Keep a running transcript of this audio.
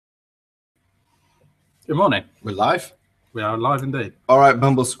Good morning. We're live. We are live indeed. All right,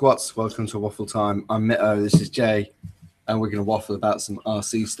 Bumble Squats. Welcome to Waffle Time. I'm Mitto. This is Jay, and we're going to waffle about some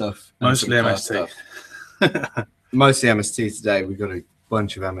RC stuff. Mostly MST. Mostly MST today. We've got a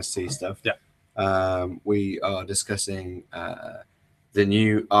bunch of MST stuff. Yeah. We are discussing the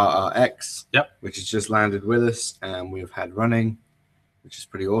new RRX, which has just landed with us, and we've had running, which is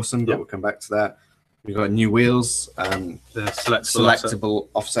pretty awesome. But we'll come back to that. We've got new wheels, the selectable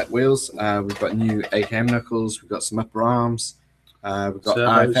offset wheels. We've got new AKM knuckles. We've got some upper arms. We've got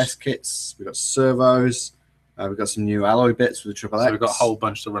Servos. IFS kits. We've got servos. We've got some new alloy bits with the XXX. So we've got a whole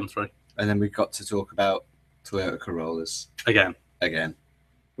bunch to run through. And then we've got to talk about Toyota Corollas. Again.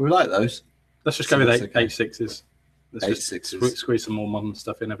 We like those. Let's just go with 8.6s. Let's 8.6s. just squeeze some more modern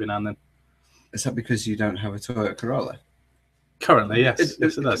stuff in every now and then. Is that because you don't have a Toyota Corolla? Currently, yes.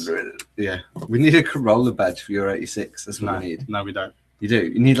 Yes, it does. Yeah. We need a Corolla badge for your 86. That's what we need. No, we don't. You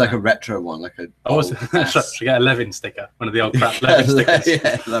do. You need like a retro one, like a. I was should get a Levin sticker, one of the old crap Levin stickers.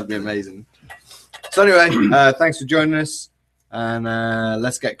 Yeah, that'd be amazing. So anyway, thanks for joining us, and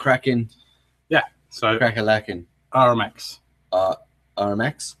let's get cracking. Yeah. So crack-a-lacking. RMX. RMX.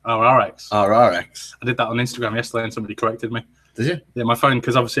 RRX. RRX. I did that on Instagram yesterday, and somebody corrected me. Did you? Yeah, my phone,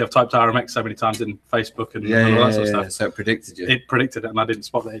 because obviously I've typed RMX so many times in Facebook and all that sort of stuff. So it predicted you. It predicted it, and I didn't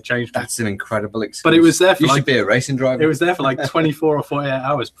spot that it changed. That's an incredible excuse. But it was there for you should be a racing driver. It was there for like 24 or 48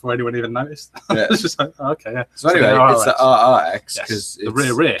 hours before anyone even noticed. Yeah. It's just like, oh, okay, yeah. So anyway, it's the RRX because the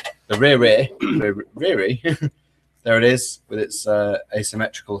rear. The rear. There it is with its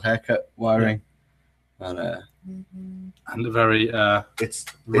asymmetrical haircut wiring, and a very it's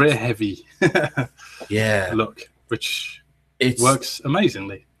rear heavy look, which it works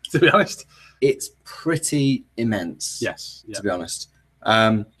amazingly, to be honest. It's pretty immense. Yes. To be honest.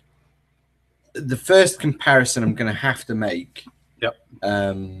 The first comparison I'm going to have to make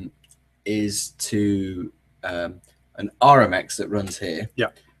is to an RMX that runs here.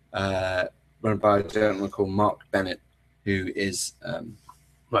 Run by a gentleman called Mark Bennett, who is I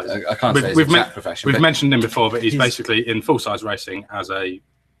can't say he's a profession. We've mentioned him before, but he's basically in full-size racing as a...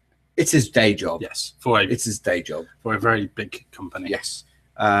 It's his day job. Yes. It's his day job. For a very big company. Yes.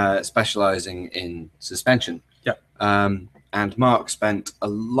 Specializing in suspension. Yeah. And Mark spent a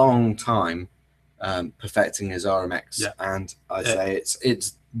long time perfecting his RMX. Yeah. And I say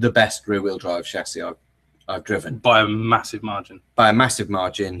it's the best rear-wheel drive chassis I've driven. By a massive margin. By a massive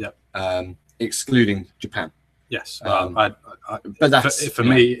margin. Yeah. Excluding Japan. Yes. But that's... For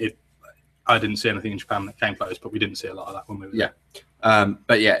me, I didn't see anything in Japan that came close, but we didn't see a lot of that when we were there.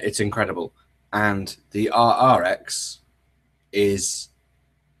 But yeah, it's incredible. And the RRX is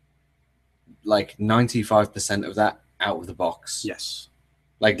like 95% of that out of the box. Yes.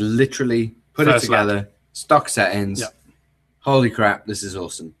 Like literally put it together, stock settings. Holy crap, this is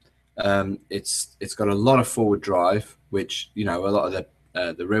awesome. It's got a lot of forward drive, which, you know, a lot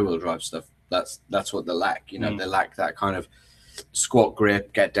of the rear wheel drive stuff, that's what they lack. You know, they lack that kind of squat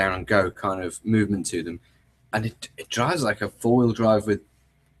grip, get down and go kind of movement to them. And it drives like a four-wheel drive with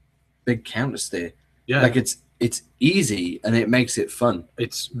big counter steer. Yeah, like it's easy and it makes it fun.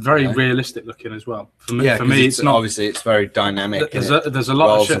 It's very realistic looking as well. For me, it's not. Obviously, it's very dynamic. There's a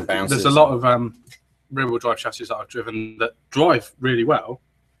lot of rear-wheel drive chassis that I've driven that drive really well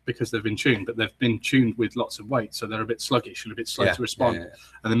because they've been tuned, but they've been tuned with lots of weight, so they're a bit sluggish and a bit slow to respond,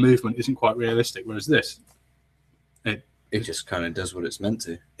 and the movement isn't quite realistic. Whereas this, it just kind of does what it's meant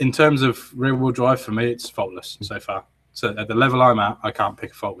to. In terms of rear-wheel drive, for me, it's faultless so far. So at the level I'm at, I can't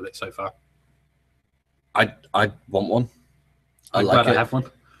pick a fault with it so far. I want one. I'm glad I have one.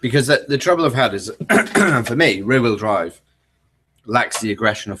 Because the trouble I've had is, for me, rear-wheel drive lacks the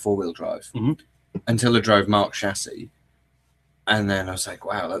aggression of four-wheel drive until I drove Mark's chassis. And then I was like,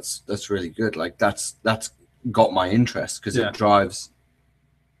 wow, that's really good. Like, that's got my interest because it drives,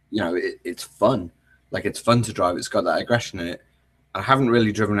 you know, it's fun. Like, it's fun to drive. It's got that aggression in it. I haven't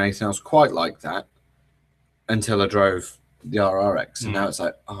really driven anything else quite like that until I drove the RRX. And now it's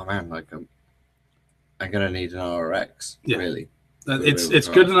like, oh, man, like, I'm going to need an RRX, really. It's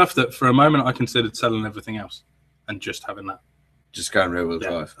good enough that for a moment I considered selling everything else and just having that. Just going rear-wheel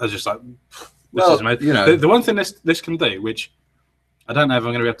drive. I was just like, this is amazing. You know, the one thing this can do, which I don't know if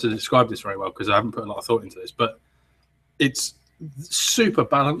I'm going to be able to describe this very well because I haven't put a lot of thought into this, but it's super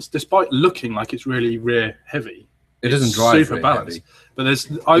balanced, despite looking like it's really rear heavy. It doesn't drive super balanced.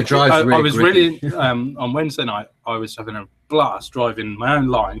 Heavy. But I was really on Wednesday night. I was having a blast driving my own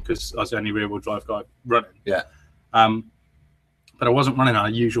line because I was the only rear-wheel drive guy running. Yeah. But I wasn't running our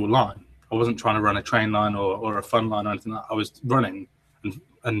usual line. I wasn't trying to run a train line or a fun line or anything like that. I was running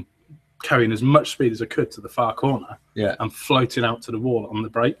and carrying as much speed as I could to the far corner. Yeah. And floating out to the wall on the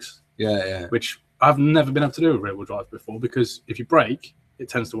brakes. Yeah, yeah. Which I've never been able to do a rear wheel drive before, because if you brake, it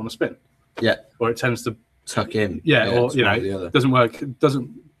tends to want to spin. Yeah. Or it tends to tuck in. Yeah, or you know, it doesn't work.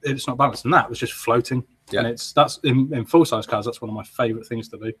 It's not balanced. And that was just floating. Yeah. And that's in full size cars. That's one of my favourite things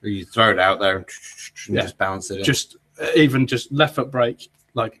to do. You throw it out there and just balance it in. Just left foot brake,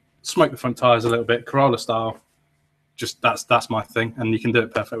 like smoke the front tires a little bit, Corolla style. Just that's my thing, and you can do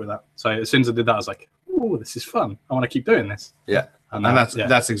it perfect with that. So as soon as I did that, I was like, "Oh, this is fun. I want to keep doing this." Yeah, and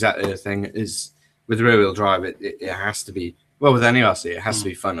that's exactly the thing. Is with rear wheel drive, it has to be, well, with any RC, it has to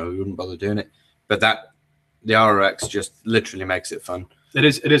be fun, or we wouldn't bother doing it. But the RRX just literally makes it fun. It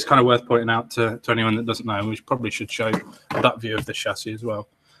is kind of worth pointing out to anyone that doesn't know, and we probably should show that view of the chassis as well.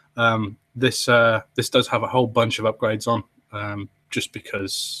 This does have a whole bunch of upgrades on, just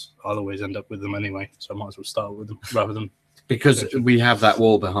because I'll always end up with them anyway, so I might as well start with them rather than because we have that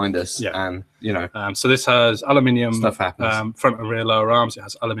wall behind us. Yeah, and you know, so this has aluminium stuff happens. Front and rear lower arms. It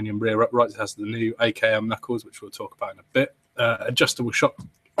has aluminium rear uprights. It has the new AKM knuckles, which we'll talk about in a bit. Adjustable shock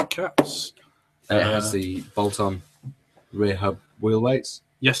caps. It has the bolt-on rear hub wheel weights.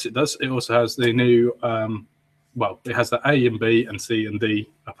 Yes, it does. It also has the new, well, it has the A and B and C and D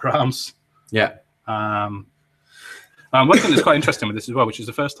upper arms. Yeah. One thing that's quite interesting with this as well, which is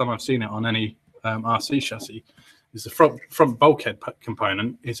the first time I've seen it on any RC chassis, is the front bulkhead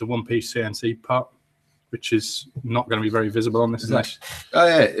component is a one-piece CNC part, which is not going to be very visible on this thing. Oh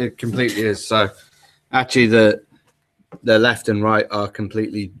yeah, it completely is. So actually, the left and right are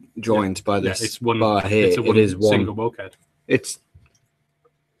completely joined by this it's one bar here. It is one single bulkhead. It's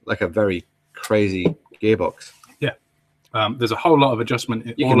like a very crazy gearbox. Yeah. There's a whole lot of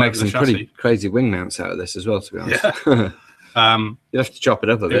adjustment you all can make over some the chassis. Pretty crazy wing mounts out of this as well, to be honest. Yeah. You have to chop it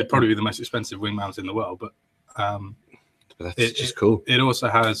up a bit. It'd probably be the most expensive wing mounts in the world, but that's just cool. It also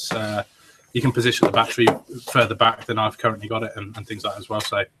has you can position the battery further back than I've currently got it, and things like that as well.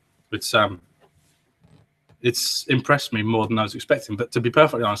 So it's impressed me more than I was expecting. But to be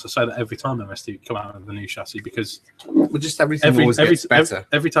perfectly honest, I say that every time MST come out with a new chassis, because just everything always gets better.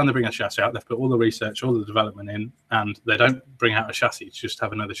 Every time they bring a chassis out, they've put all the research, all the development in, and they don't bring out a chassis to just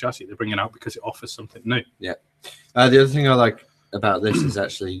have another chassis. They bring it out because it offers something new. Yeah. The other thing I like about this is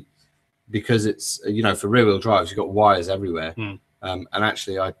actually because it's, you know, for rear wheel drives, you've got wires everywhere. And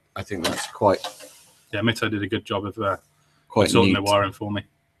actually, I think that's quite. Yeah, Mitto did a good job of quite sorting neat. the wiring for me.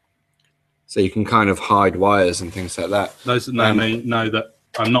 So you can kind of hide wires and things like that. Those that know me know that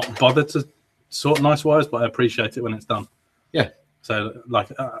I'm not bothered to sort nice wires, but I appreciate it when it's done. Yeah. So like,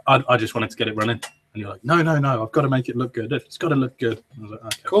 I just wanted to get it running, and you're like, no, I've got to make it look good. It's got to look good. I was like,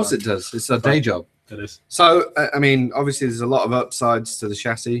 okay, of course it does. It's a day job. It is. So I mean, obviously, there's a lot of upsides to the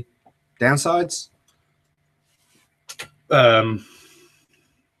chassis. Downsides? I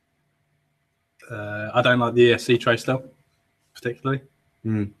don't like the ESC tray still, particularly.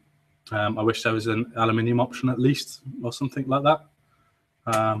 I wish there was an aluminium option at least, or something like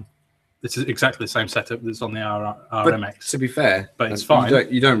that. It's exactly the same setup that's on the RMX. But to be fair, but it's fine.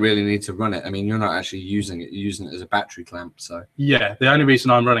 You don't really need to run it. I mean, you're not actually using it. You're using it as a battery clamp. So yeah, the only reason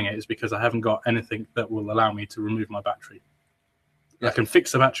I'm running it is because I haven't got anything that will allow me to remove my battery. Yeah. I can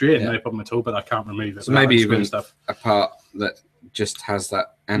fix the battery in, no problem at all, but I can't remove it. So maybe even a part that just has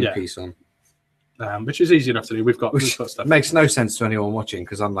that end piece on. Which is easy enough to do. We've got stuff. Makes no sense to anyone watching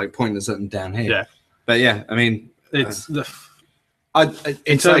because I'm like pointing at something down here. Yeah, but yeah, I mean, it's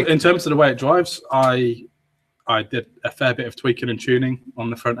in terms of the way it drives. I did a fair bit of tweaking and tuning on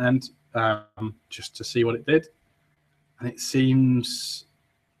the front end just to see what it did, and it seems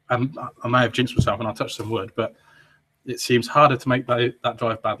I may have jinxed myself and I'll touch some wood, but it seems harder to make that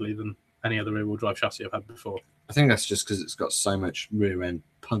drive badly than any other rear-wheel drive chassis I've had before. I think that's just because it's got so much rear end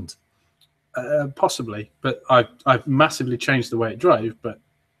punt. Possibly, but I've massively changed the way it drove, but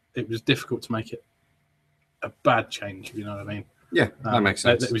it was difficult to make it a bad change, if you know what I mean. Yeah, that makes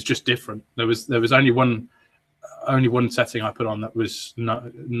sense. It was just different. There was only one setting I put on that was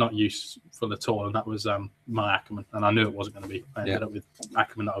not useful at all, and that was my Ackerman, and I knew it wasn't going to be. I ended up with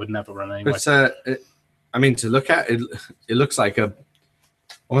Ackerman that I would never run anyway. But I mean, to look at it, it looks like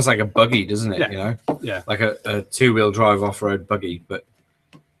almost like a buggy, doesn't it? Yeah. You know, yeah, like a two-wheel drive off-road buggy, but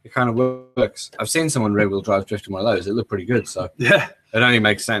it kind of works. I've seen someone rear-wheel drive drifting one of those. It looked pretty good, so yeah, it only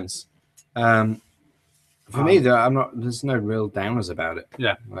makes sense. For me, there's no real downers about it.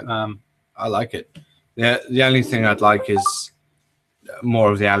 Yeah, I like it. The only thing I'd like is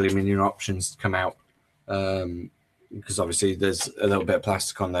more of the aluminium options to come out, because obviously there's a little bit of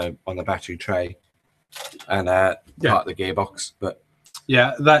plastic on the battery tray and part of the gearbox. But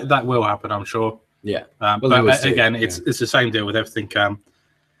yeah, that will happen, I'm sure. Yeah, but again, it's the same deal with everything.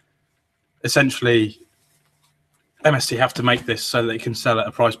 Essentially, MST have to make this so that they can sell at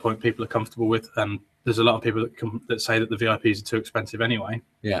a price point people are comfortable with, and there's a lot of people that say that the VIPs are too expensive anyway.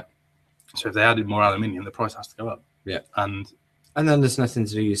 Yeah. So if they added more aluminium, the price has to go up. Yeah. And then there's nothing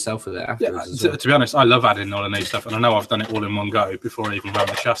to do yourself with it afterwards. Yeah, to be honest, I love adding all the new stuff, and I know I've done it all in one go before I even ran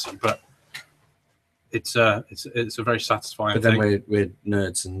the chassis, but it's a very satisfying but then thing. We're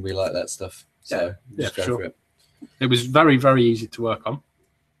nerds and we like that stuff. So yeah, just go sure. for it. It was very, very easy to work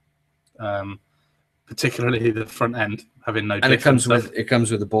on. Particularly the front end, having no diff. And it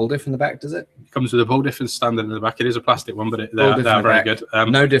comes with a ball diff in the back, does it? It comes with a ball diff standard in the back. It is a plastic one, but they are very good.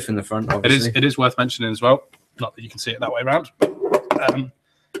 No diff in the front, obviously. It is worth mentioning as well. Not that you can see it that way around.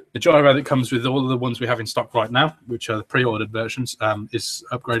 The gyro that comes with all of the ones we have in stock right now, which are the pre-ordered versions, is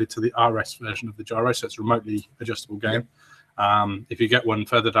upgraded to the RS version of the gyro, so it's a remotely adjustable game. If you get one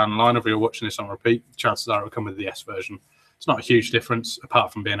further down the line, if you're watching this on repeat, chances are it will come with the S version. It's not a huge difference,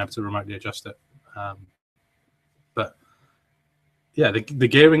 apart from being able to remotely adjust it. But yeah, the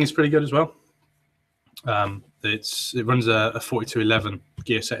gearing is pretty good as well. It runs a 4211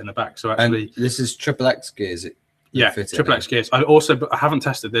 gear set in the back, so actually and this is XXX gears. XXX gears. I haven't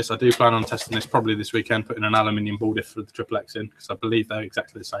tested this. I do plan on testing this probably this weekend, putting an aluminium ball diff for the XXX in, because I believe they're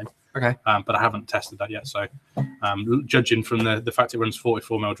exactly the same. Okay. But I haven't tested that yet. So judging from the fact it runs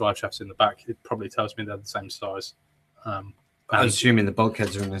 44mm drive shafts in the back, it probably tells me they're the same size. I'm assuming the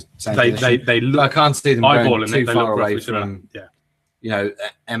bulkheads are in the same they look, I can't see them going too far away from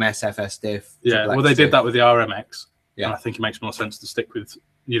MSFS diff. Yeah, well, they did that with the RMX. Yeah, and I think it makes more sense to stick with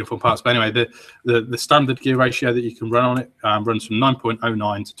uniform parts. But anyway, the standard gear ratio that you can run on it runs from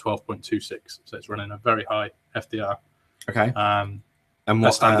 9.09 to 12.26, so it's running a very high FDR. Okay. And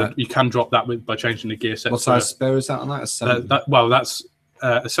what standard? You can drop that by changing the gear set. What size spare is that on that? Well, that's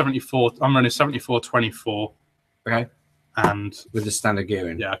a 74. I'm running 74/24. Okay. And with the standard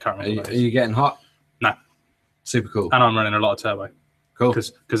gearing. Yeah, I can't remember. Are you getting hot? No. Super cool. And I'm running a lot of turbo. Cool.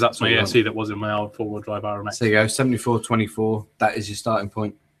 Because that's my ESC that was in my old four-wheel drive RMX. So you go 74/24. That is your starting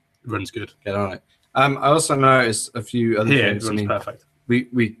point. Runs good. Get on it. I also noticed a few other things. It runs perfect.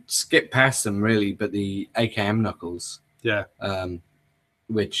 We skipped past them really, but the AKM knuckles. Yeah.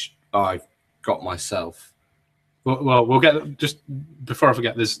 Which I've got myself. Well, we'll get just before I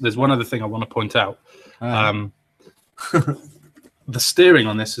forget. There's one other thing I want to point out. The steering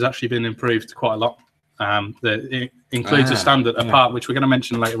on this has actually been improved quite a lot. It includes a standard part, which we're going to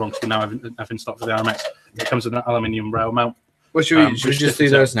mention later on, because we now have in stock for the RMX. It comes with an aluminium rail mount. Well, should we just do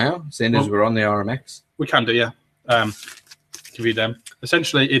those now, seeing as we're on the RMX? We can do, yeah. Give you them.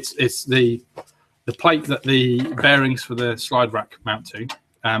 Essentially, it's the plate that the bearings for the slide rack mount to.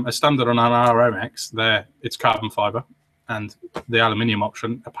 A standard on an RMX, it's carbon fiber. And the aluminium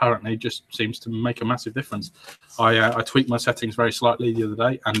option apparently just seems to make a massive difference. I tweaked my settings very slightly the other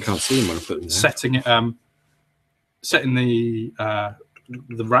day, and can't see them when I put them there. Setting the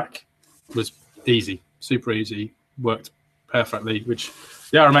rack was easy, super easy, worked perfectly. Which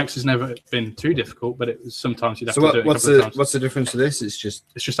the RMX has never been too difficult, but it was sometimes you'd have to do it a couple of times. What's the difference to this? It's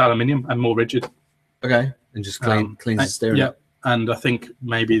just aluminium and more rigid. Okay, and just cleans the steering. Yeah. And I think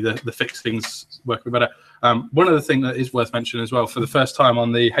maybe the fixings work a bit better. One other thing that is worth mentioning as well, for the first time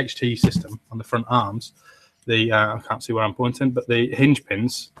on the HT system, on the front arms, I can't see where I'm pointing, but the hinge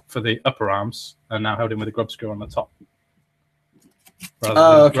pins for the upper arms are now held in with a grub screw on the top.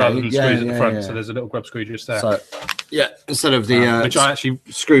 Rather than screws at the front. So there's a little grub screw just there. So, yeah, instead of the which I actually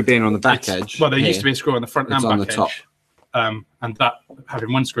screw being on the back edge. Well, there used to be a screw on the front and back the top. edge. And that,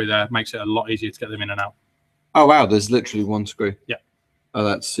 having one screw there, makes it a lot easier to get them in and out. Oh wow, there's literally one screw. Yeah. Oh,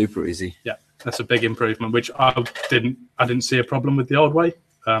 that's super easy. Yeah, that's a big improvement, which I didn't see a problem with the old way.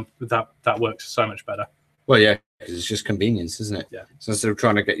 But that works so much better. Well, yeah, because it's just convenience, isn't it? Yeah. So instead of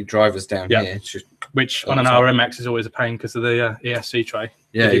trying to get your drivers down here, it's just which on an RMX is always a pain because of the ESC tray.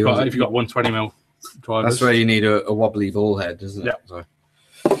 Yeah, if you've got 120mm drivers, that's where you need a wobbly ball head, isn't it? Yeah.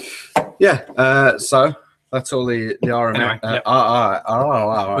 So, yeah. So that's all the RMX. Anyway,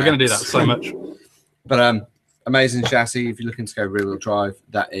 we're going to do that so much. But amazing chassis. If you're looking to go rear-wheel drive,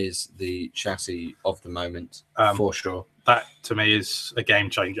 that is the chassis of the moment for sure. That to me is a game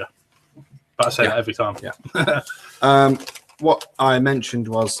changer. But I say that every time. Yeah. What I mentioned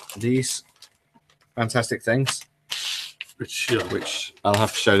was these fantastic things, which I'll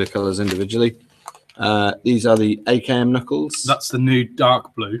have to show the colours individually. These are the AKM knuckles. That's the new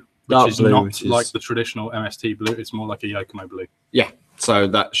dark blue, which is not like the traditional MST blue. It's more like a Yokomo blue. Yeah. So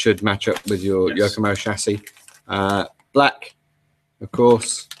that should match up with your Yokomo chassis. Black, of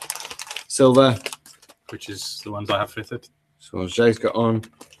course. Silver, which is the ones I have fitted. So ones Jay's got on.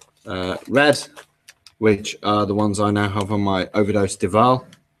 Red, which are the ones I now have on my Overdose Deval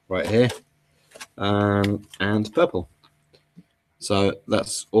right here. and purple. So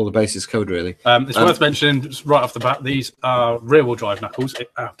that's all the bases covered, really. It's worth mentioning just right off the bat, these are rear-wheel drive knuckles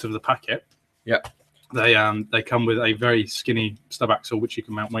out of the packet. Yep. They come with a very skinny stub axle, which you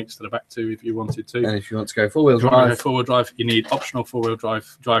can mount weights to the back to if you wanted to. And if you want to go four-wheel drive, you need optional four-wheel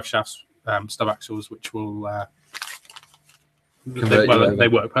drive shafts, stub axles, which will they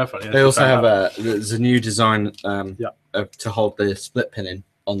work perfectly. They also have there's a new design to hold the split pin in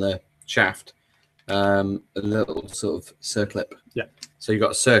on the shaft. A little sort of circlip. Yeah. So you've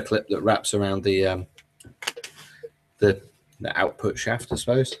got a circlip that wraps around the output shaft, I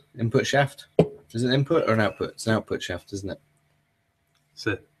suppose. Input shaft. Is it input or an output? It's an output shaft, isn't it? It's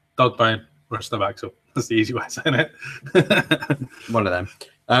a dog bone or a stub axle. That's the easy way of saying it. One of them.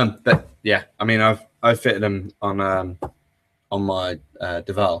 But yeah, I mean, I've fitted them on my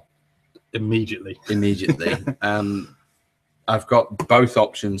Deval. Immediately. I've got both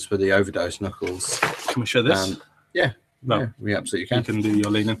options for the overdose knuckles. Can we show this? Yeah, we absolutely can. You can do your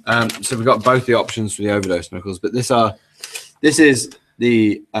leaning. So we've got both the options for the overdose knuckles, but this is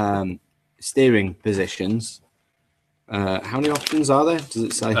the steering positions. How many options are there? Does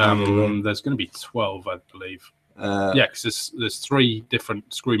it say how many? There's going to be 12, I believe. Yeah, because there's 3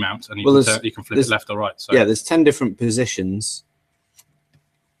 different screw mounts, and you can flip it left or right. So yeah, there's 10 different positions.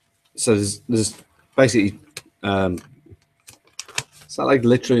 So there's basically is that like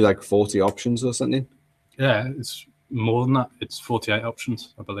literally like 40 options or something? Yeah, it's more than that. It's 48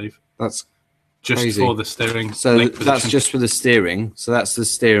 options, I believe. That's just crazy. For the steering. So that's just for the steering. So that's the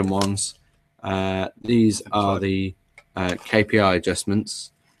steering ones. These are the KPI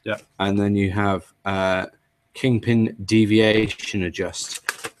adjustments. Yeah. And then you have kingpin deviation adjust,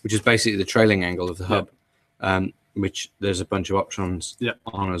 which is basically the trailing angle of the hub, which there's a bunch of options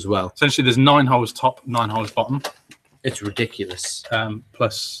on as well. Essentially, there's 9 holes top, 9 holes bottom. It's ridiculous.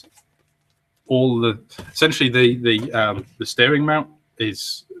 Plus, all essentially the steering mount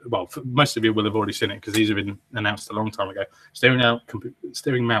is, well, most of you will have already seen it because these have been announced a long time ago. Steering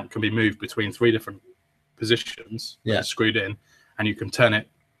mount can be moved between 3 different positions. Yeah. Screwed in, and you can turn it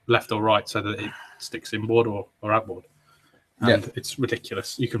left or right so that it sticks inboard or outboard. And it's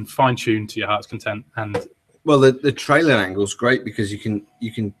ridiculous. You can fine tune to your heart's content. And well, the trailing angle is great because you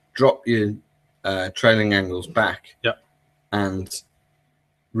can drop your trailing angles back and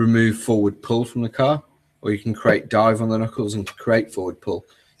remove forward pull from the car, or you can create dive on the knuckles and create forward pull.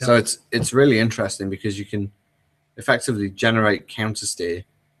 So it's really interesting because you can effectively generate counter steer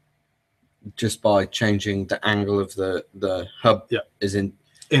just by changing the angle of the hub. Is in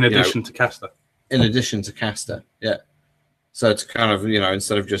addition to caster. In addition to caster, so it's kind of,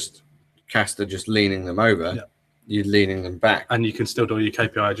 instead of just caster just leaning them over, you're leaning them back, and you can still do your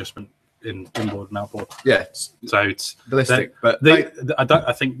KPI adjustment in inboard and outboard. So it's ballistic. But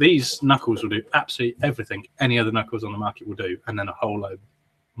I think these knuckles will do absolutely everything any other knuckles on the market will do, and then a whole load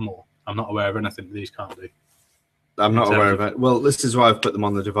more. I'm not aware of anything that these can't do. I'm not aware of it. Well, this is why I've put them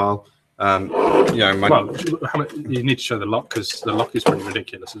on the Deval. You need to show the lock because the lock is pretty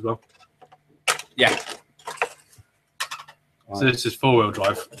ridiculous as well. Yeah. So this is 4-wheel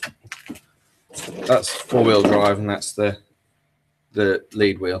drive. That's 4-wheel drive, and that's the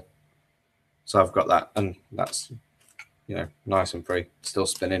lead wheel. So I've got that, and that's nice and free, still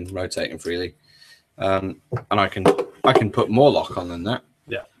spinning, rotating freely, and I can put more lock on than that.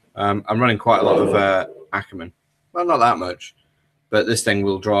 Yeah. I'm running quite a lot of Ackerman. Well, not that much, but this thing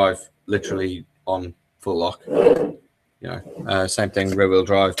will drive literally on full lock. Same thing, rear wheel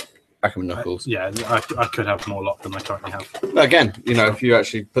drive, Ackerman knuckles. I could have more lock than I currently have. But again, if you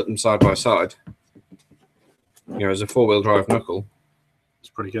actually put them side by side, as a 4-wheel drive knuckle, it's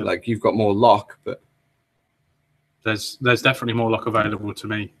pretty good. Like, you've got more lock, but there's definitely more lock available to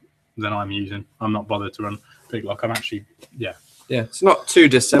me than I'm using. I'm not bothered to run big lock. I'm actually it's not too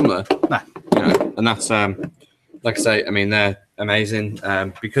dissimilar. No. And that's like I say, I mean, they're amazing.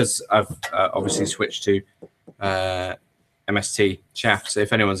 Because I've obviously switched to MST shaft. So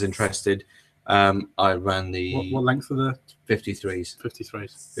if anyone's interested, I ran the what length are the 53s?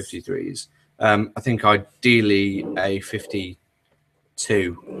 53s. I think ideally a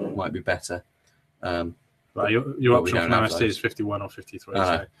 52 might be better. Right, your option from MST is 51 or 53.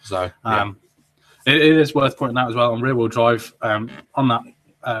 It is worth pointing out as well on rear wheel drive. On that,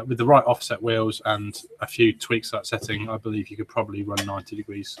 with the right offset wheels and a few tweaks to that setting, I believe you could probably run 90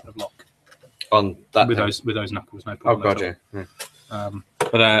 degrees of lock on that with those knuckles. No problem. Oh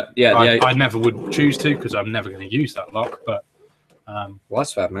god, yeah. I never would choose to because I'm never going to use that lock. But well,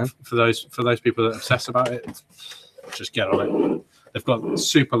 that's fair, man. For those people that obsess about it, just get on it. They've got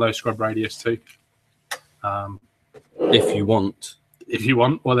super low scrub radius too. If you want. if you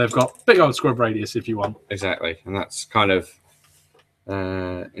want, or they've got big old scrub radius if you want. Exactly, and that's kind of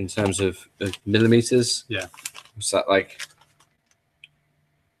in terms of millimeters. Yeah, what's that like?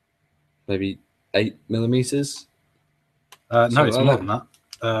 Maybe 8 millimeters. No, it's more than that.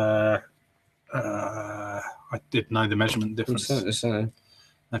 I did know the measurement difference. In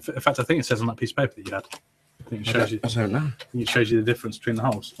fact, I think it says on that piece of paper that you had. I think it shows you. I don't know. I think it shows you the difference between the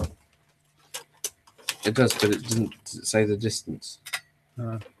holes. It does, but it doesn't say the distance.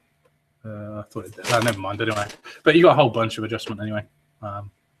 I thought it did. Never mind. Anyway, but you got a whole bunch of adjustment anyway,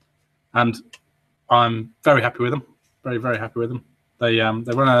 and I'm very happy with them. Very, very happy with them. They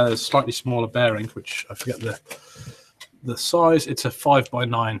run a slightly smaller bearing, which I forget the size. It's a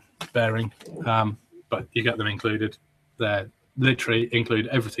 5x9 bearing, but you get them included. They literally include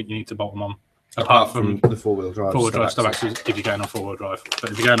everything you need to bolt them on, apart from the four-wheel drive. Four-wheel drive stub axles if you're going on four-wheel drive.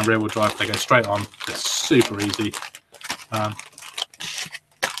 But if you're going on rear-wheel drive, they go straight on. It's super easy. I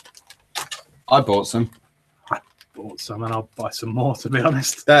bought some. And I'll buy some more, to be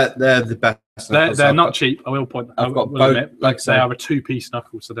honest. They're the best. They're not cheap. I will point. I've got both. Admit, like they are a two-piece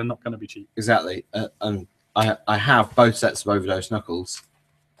knuckle, so they're not going to be cheap. Exactly, and I have both sets of overdose knuckles.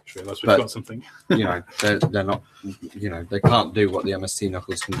 Sure, we've got something. You know, they're not. You know, they can't do what the MST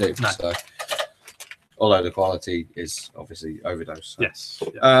knuckles can do. No. So, although the quality is obviously overdose. So. Yes.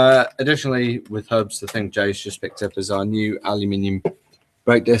 Yeah. Additionally, with hubs, the thing Jay's just picked up is our new aluminium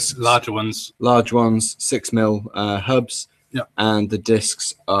brake discs. Larger ones. 6mm hubs. Yeah. And the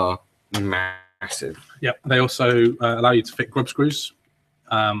discs are massive. Yeah. They also allow you to fit grub screws,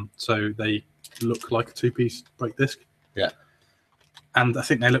 so they look like a two-piece brake disc. Yeah. And I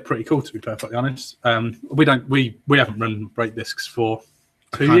think they look pretty cool, to be perfectly honest. We haven't run brake discs for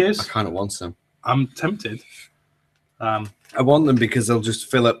 2 years. I kind of want some. I'm tempted. I want them because they'll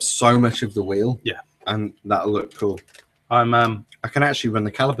just fill up so much of the wheel. Yeah. And that'll look cool. I can actually run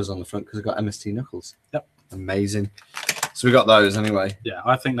the calipers on the front because I've got MST knuckles. Yep. Amazing. So we got those anyway. Yeah,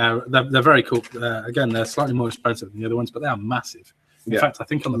 I think they're very cool. Again, they're slightly more expensive than the other ones, but they are massive. In fact, I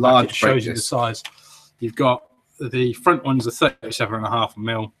think on the back it shows you the size. You've got the front ones are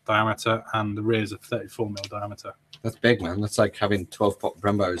 37.5mm diameter, and the rears are 34mm diameter. That's big, man. That's like having 12-pot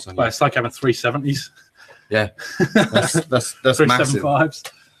Brembos on. Well, it's like having 370s. Yeah, that's 375s.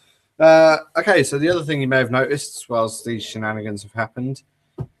 Okay, so the other thing you may have noticed whilst these shenanigans have happened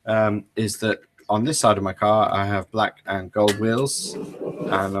is that on this side of my car I have black and gold wheels,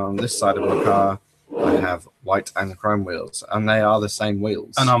 and on this side of my car I have white and chrome wheels, and they are the same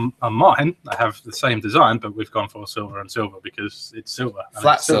wheels. And on mine, I have the same design, but we've gone for silver and silver because it's silver.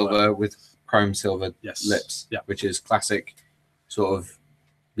 Flat silver with chrome silver lips, yeah, which is classic sort of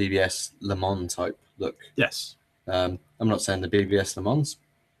BBS Le Mans type look. Yes. I'm not saying the BBS Le Mans,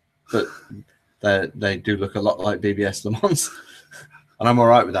 but they do look a lot like BBS Le Mans, and I'm all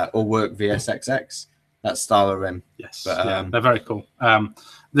right with that. Or work VSXX, that style of rim. Yes, but, yeah, they're very cool.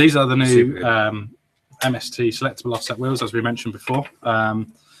 These are the new MST Selectable offset wheels, as we mentioned before.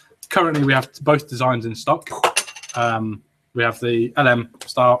 Currently, we have both designs in stock. We have the LM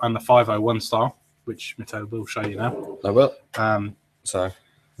style and the 501 style, which Mitto will show you now. I will. So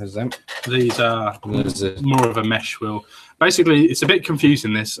there's them. These are more of a mesh wheel. Basically, it's a bit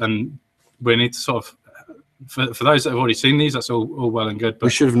confusing, this, and we need to sort of, for those that have already seen these, that's all well and good. But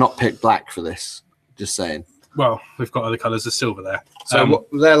we should have not picked black for this, just saying. Well, we've got other colours of silver there. So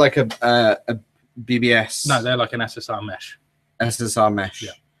they're like a BBS? No, they're like an SSR mesh. SSR mesh.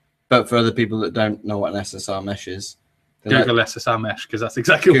 Yeah. But for other people that don't know what an SSR mesh is, Google SSR mesh, because that's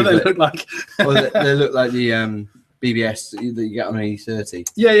exactly what they look like. Well, they look like the BBS that you get on an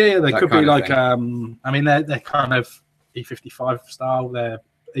E30. Yeah. They could be like, I mean, they're kind of E55 style. They're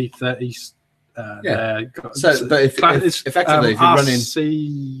E30s. Yeah. So, but if effectively, if you're running,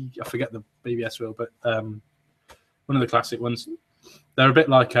 I forget the BBS wheel, but one of the classic ones. They're a bit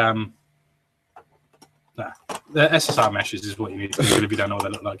like the SSR meshes is what you need to do if you don't know what they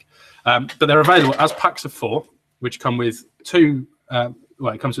look like. But they're available as packs of 4, which come with 2.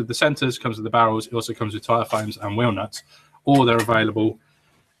 Well, it comes with the centers, comes with the barrels. It also comes with tire frames and wheel nuts. Or they're available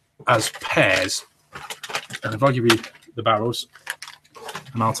as pairs. And if I give you the barrels,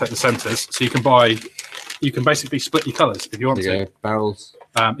 and I'll take the centers, so you can basically split your colours if you want to. Barrels.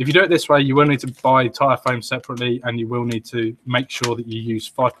 If you do it this way, you will need to buy tire frames separately, and you will need to make sure that you use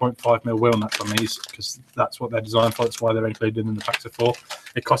 5.5mm wheel nuts on these, because that's what they're designed for. That's why they're included in the packs of 4.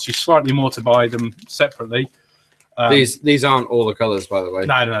 It costs you slightly more to buy them separately. These aren't all the colours, by the way.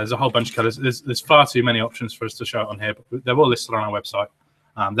 No, there's a whole bunch of colours. There's far too many options for us to show it on here, but they're all listed on our website.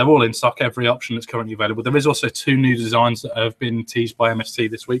 They're all in stock, every option that's currently available. There is also 2 new designs that have been teased by MST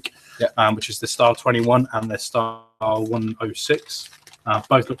this week, which is the Style 21 and the Style 106.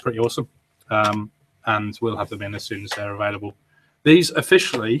 Both look pretty awesome, and we'll have them in as soon as they're available. These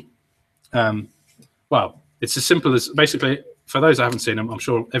officially, well, it's as simple as basically, for those that haven't seen them, I'm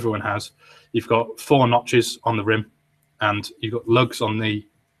sure everyone has, you've got 4 notches on the rim, and you've got lugs on the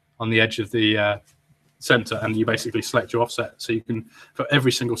edge of the center, and you basically select your offset. So you can, for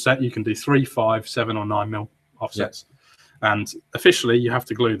every single set, you can do 3, 5, 7, or 9 mil offsets. Yep. And officially, you have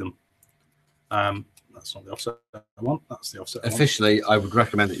to glue them. That's not the offset I want. That's the offset. Officially, I would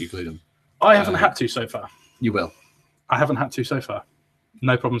recommend that you glue them. I haven't had to so far. You will. I haven't had to so far.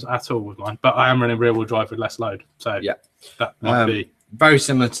 No problems at all with mine. But I am running rear-wheel drive with less load. So yeah, that might be very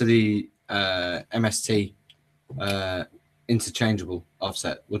similar to the MST interchangeable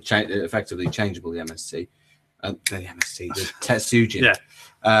offset. Will effectively changeable the MST. The Tetsujin. Yeah.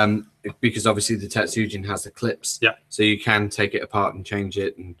 Because obviously the Tetsujin has the clips. Yeah. So you can take it apart and change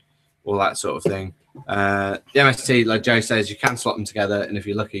it and all that sort of thing. The MST, like Joe says, you can slot them together, and if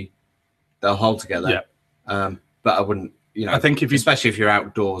you're lucky, they'll hold together. Yeah. But I wouldn't, you know, I think especially if you're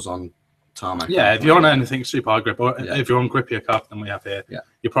outdoors on tarmac. Yeah, if you're on anything super high grip, or if you're on grippier carpet than we have here,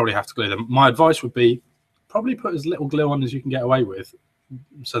 you probably have to glue them. My advice would be probably put as little glue on as you can get away with,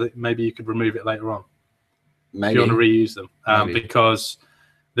 so that maybe you could remove it later on. Maybe if you want to reuse them, because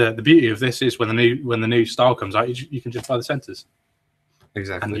the beauty of this is when the new style comes out, you can just buy the centers.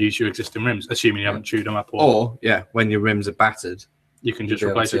 Exactly. And use your existing rims, assuming you haven't chewed them up. Or when your rims are battered, you can just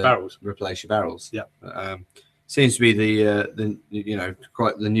replace your barrels. Replace your barrels. Yeah. Seems to be the you know,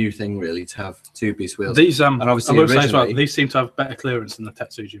 quite the new thing really, to have 2-piece wheels. These and obviously I will say as well, these seem to have better clearance than the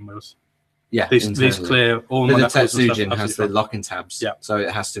Tetsujin wheels. Yeah, these clear all. But the Tetsujin has the locking tabs, yeah, so it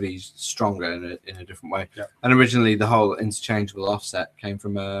has to be stronger in a different way. Yeah. And originally the whole interchangeable offset came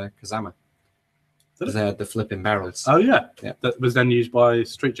from Kazama. Because they had the flipping barrels. Oh yeah, yeah. That was then used by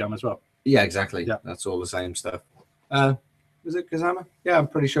Street Jam as well. Yeah, exactly. Yeah, that's all the same stuff. Was it Kazama? Yeah, I'm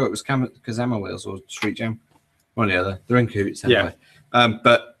pretty sure it was Kazama wheels or Street Jam. One or the other. They're in coots anyway. Yeah.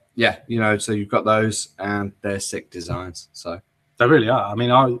 But yeah, you know, so you've got those, and they're sick designs. So they really are. I mean,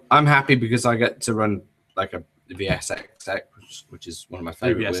 I'm happy because I get to run like a VSXX, which is one of my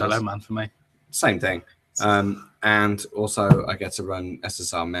favorite wheels. VSLM man for me. Same thing. And also I get to run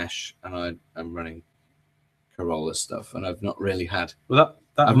SSR mesh, and I'm running Corolla stuff, and I've not really had. Well,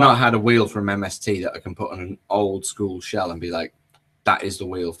 I've not had a wheel from MST that I can put on an old school shell and be like, that is the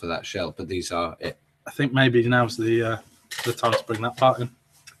wheel for that shell. But these are it. I think maybe now's the time to bring that part in.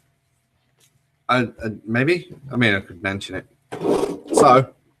 Maybe. I mean, I could mention it.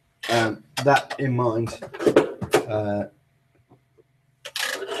 So, that in mind,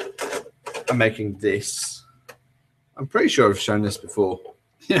 I'm making this. I'm pretty sure I've shown this before.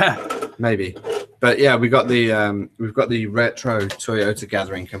 Yeah, maybe. But yeah, we've got the retro Toyota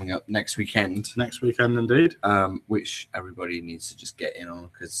gathering coming up next weekend. Next weekend, indeed. Which everybody needs to just get in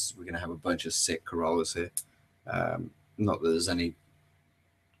on, because we're gonna have a bunch of sick Corollas here. Not that there's any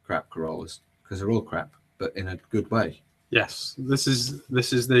crap Corollas, because they're all crap, but in a good way. Yes, this is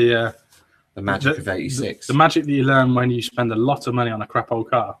the magic of '86. The magic that you learn when you spend a lot of money on a crap old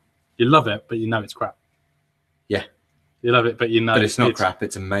car. You love it, but you know it's crap. Yeah. You love it, but you know. But it's not crap.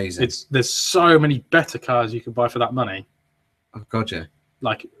 It's amazing. There's so many better cars you could buy for that money. Oh God, yeah.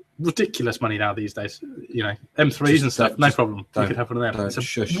 Like ridiculous money now these days. You know, M3s and stuff. No problem. You could have one of them.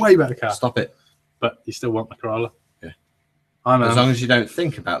 It's a way better car. Stop it. But you still want the Corolla. Yeah. As long as you don't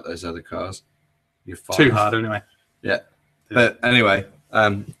think about those other cars, you're fine. Too hard anyway. Yeah. But anyway,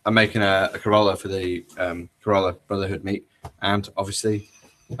 I'm making a Corolla for the Corolla Brotherhood meet, and obviously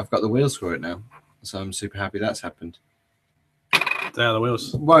I've got the wheels for it now, so I'm super happy that's happened. They are the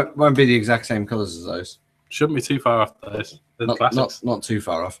wheels. Won't be the exact same colours as those. Shouldn't be too far off those. Not too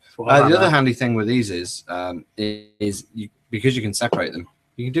far off. The other handy thing with these is because you can separate them,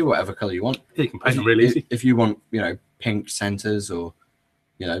 you can do whatever colour you want. Yeah, you can paint them really easy. If you want, you know, pink centres, or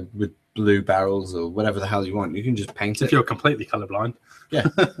you know, with blue barrels, or whatever the hell you want, you can just paint it. If you're completely colourblind. Yeah.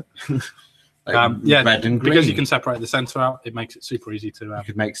 Yeah, red and green. Because you can separate the centre out, it makes it super easy to. You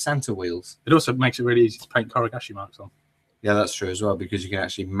could make Santa wheels. It also makes it really easy to paint Korogashi marks on. Yeah, that's true as well, because you can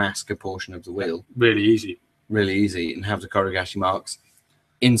actually mask a portion of the wheel. Really easy. Really easy, and have the Korogashi marks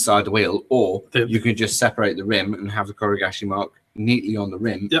inside the wheel, or you can just separate the rim and have the Korogashi mark neatly on the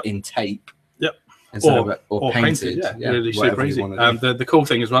rim in tape. Yep. Or painted. Yeah, really super easy. The cool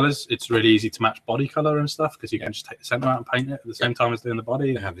thing as well is it's really easy to match body colour and stuff, because you can just take the centre out and paint it at the same time as doing the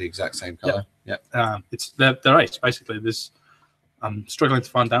body. They have the exact same colour. Yeah. They're ace, basically. I'm struggling to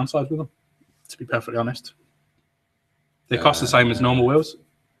find downsides with them, to be perfectly honest. They cost the same as normal wheels.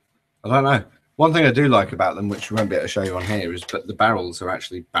 I don't know. One thing I do like about them, which we won't be able to show you on here, is that the barrels are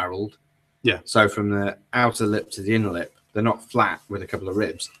actually barreled. Yeah. So from the outer lip to the inner lip, They're not flat with a couple of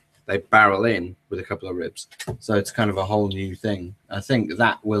ribs. They barrel in with a couple of ribs. So it's kind of a whole new thing. I think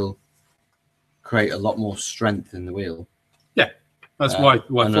that will create a lot more strength in the wheel. Yeah, that's why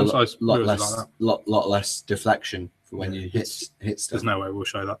full size lot wheels less, are like that. lot less deflection for when you hit stuff. There's no way we'll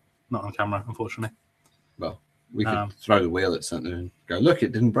show that. Not on camera, unfortunately. Well, we could throw the wheel at something and go, look,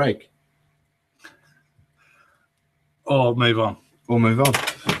 it didn't break. Or move on. Or move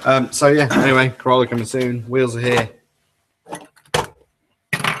on. So yeah, anyway, Corolla coming soon. Wheels are here.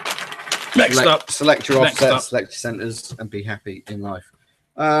 Next up. Select your offsets, select your centers, and be happy in life.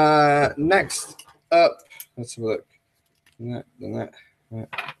 Next up, let's have a look.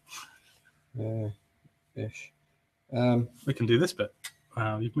 Ish. We can do this bit.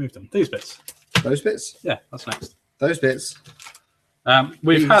 You've moved them. These bits. Those bits? Yeah, that's next. Those bits.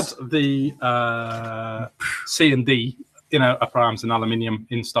 We've had the C and D upper arms and aluminium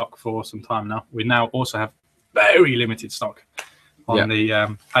in stock for some time now. We now also have very limited stock on the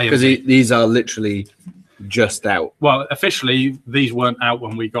AMD. Because these are literally just out. Well, officially, these weren't out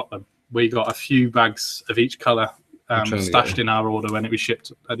when we got them. We got a few bags of each colour stashed in our order when it was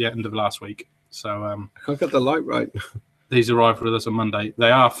shipped at the end of last week. So I can't get the light right. These arrived with us on Monday.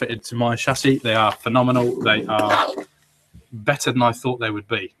 They are fitted to my chassis. They are phenomenal. They are better than I thought they would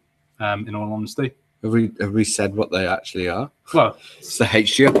be, in all honesty. Have we said what they actually are? Well, it's the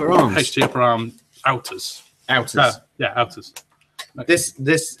HT Upper Arms. HT Upper Arm outers. Outers. Yeah, outers.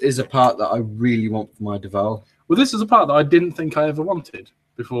 This is a part that I really want for my Deval. Well, this is a part that I didn't think I ever wanted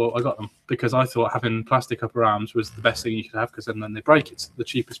before I got them, because I thought having plastic upper arms was the best thing you could have, because then when they break, it's the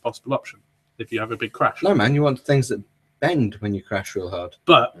cheapest possible option if you have a big crash. No, man, you want things that bend when you crash real hard.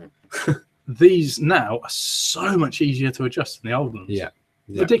 But these now are so much easier to adjust than the old ones. Yeah.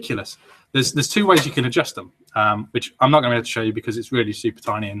 Ridiculous. There's two ways you can adjust them, which I'm not going to be able to show you because it's really super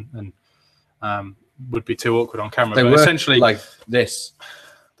tiny and would be too awkward on camera. They but work essentially like this.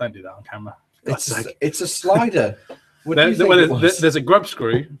 Don't do that on camera. It's a slider. There's a grub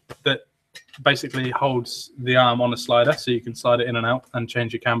screw that basically holds the arm on a slider, so you can slide it in and out and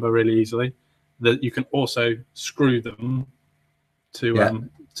change your camber really easily. That you can also screw them to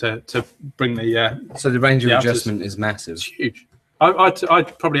bring the so the range of adjustment is massive. It's huge. I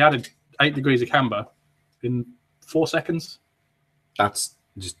probably added 8 degrees of camber in 4 seconds. That's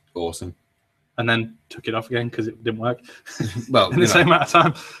just awesome. And then took it off again because it didn't work. Well, in the same amount of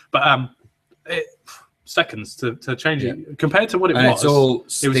time, but seconds to change it compared to what it was. It's all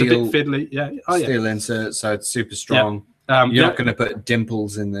steel, it was a bit fiddly. Yeah, steel insert, so it's super strong. Yeah. You're not going to put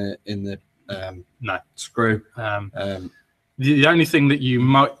dimples in the no screw. The only thing that you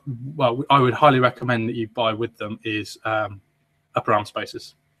might, I would highly recommend that you buy with them is upper arm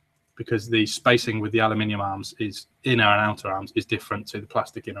spacers, because the spacing with the aluminium arms is inner and outer arms is different to the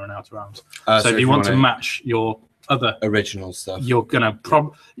plastic inner and outer arms. So if you want to match your other original stuff, you're gonna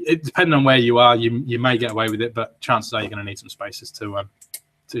depending on where you are, you may get away with it, but chances are you're going to need some spacers to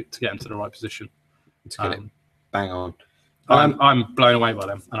get into the right position. To get it bang on. I'm blown away by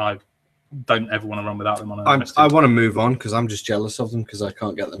them, and I don't ever want to run without them on an MST. I want to move on because I'm just jealous of them because I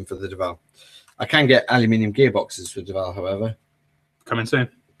can't get them for the Deval. I can get aluminium gearboxes for Deval, however. Coming soon.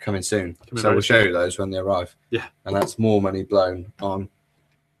 So we'll show you those when they arrive. Yeah. And that's more money blown on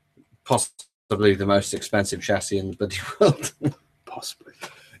possibly the most expensive chassis in the bloody world. Possibly.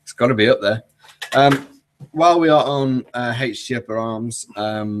 It's got to be up there. While we are on HT Upper Arms,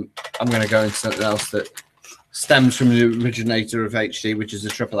 I'm going to go into something else that stems from the originator of HT, which is the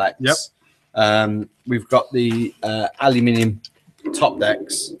XXX. Yep. We've got the aluminium top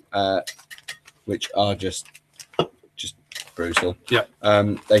decks, which are just brutal. Yeah.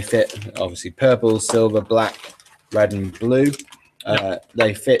 They fit obviously purple, silver, black, red, and blue.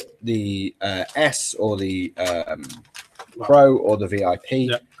 They fit the S or the Pro or the VIP.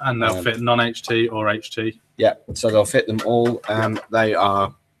 Yeah. And they'll fit non-HT or HT. Yeah. So they'll fit them all, and they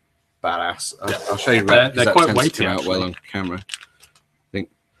are badass. I'll show you. They're quite weighty. Out well on camera. I think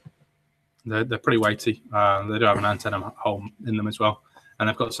they're pretty weighty. They do have an antenna hole in them as well, and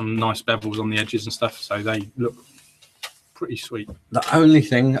they've got some nice bevels on the edges and stuff. So they look pretty sweet. The only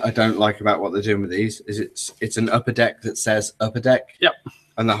thing I don't like about what they're doing with these is it's an upper deck that says upper deck. Yep.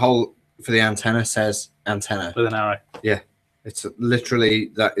 And the hole for the antenna says antenna with an arrow. Yeah. It's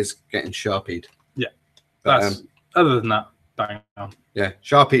literally that is getting sharpied. Yeah. But, other than that, bang on. Yeah. Red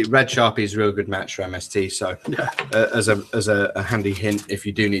Sharpie is a real good match for MST. So as a handy hint, if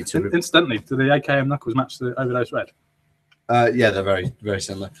you do need to. Instantly, do the AKM knuckles match the Overdose Red? Yeah, they're very, very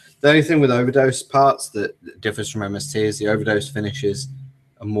similar. The only thing with Overdose parts that differs from MST is the Overdose finish is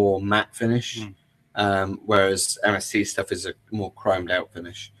a more matte finish, whereas MST stuff is a more chromed out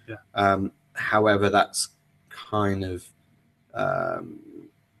finish. Yeah. However, that's kind of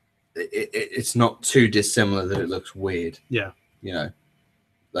it's not too dissimilar that it looks weird. Yeah. You know,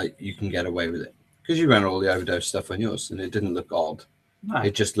 like you can get away with it because you ran all the overdose stuff on yours and it didn't look odd. No.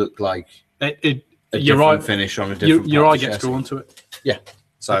 It just looked like a different finish on a different your eye gets drawn to it. Yeah.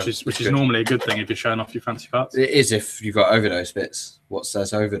 So which is normally a good thing if you're showing off your fancy parts. It is if you've got overdose bits. What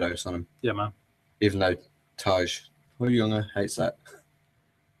says overdose on them? Yeah, man. Even though Taj, well, younger, hates that.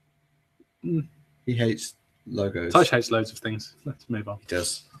 He hates logos. Taj hates loads of things. Let's move on. He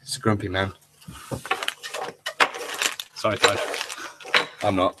does. He's a grumpy man. Sorry, Taj.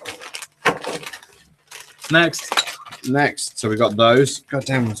 I'm not. Next. So we got those. God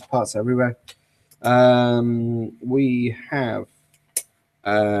damn, there's parts everywhere. We have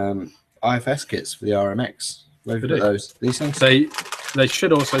IFS kits for the RMX. Where have you got those? These things? They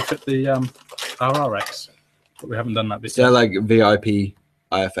should also fit the RRX, but we haven't done that before. They're like VIP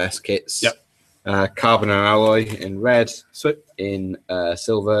IFS kits. Yep. Carbon and alloy in red, in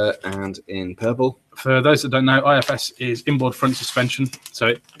silver, and in purple. For those that don't know, IFS is inboard front suspension, so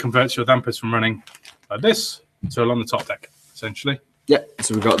it converts your dampers from running like this to along the top deck, essentially. Yeah,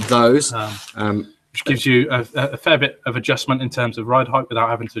 so we've got those. Which gives you a fair bit of adjustment in terms of ride height without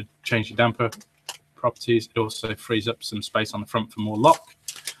having to change your damper properties. It also frees up some space on the front for more lock.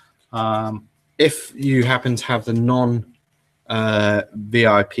 If you happen to have the non-VIP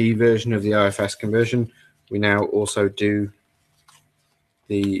version of the IFS conversion, we now also do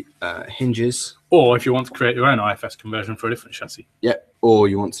the hinges. Or if you want to create your own IFS conversion for a different chassis. Yeah, or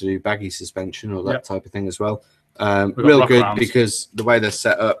you want to do baggy suspension or that type of thing as well. Real good because the way they're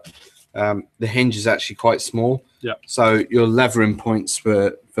set up, the hinge is actually quite small. Yeah. So your levering points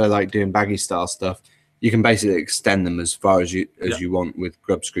for like doing baggy style stuff, you can basically extend them as far as you want with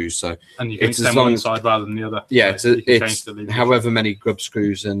grub screws. So and you can extend one side rather than the other. Yeah, so it's however many grub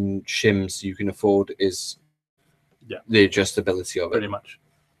screws and shims you can afford is the adjustability of it. Pretty much.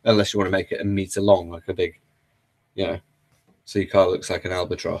 Unless you want to make it a meter long, like a big, you know, so your car looks like an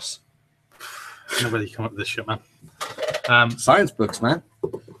albatross. I don't know whether you come up with this shit, man. Science books, man.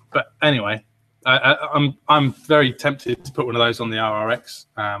 But anyway, I'm very tempted to put one of those on the RRX.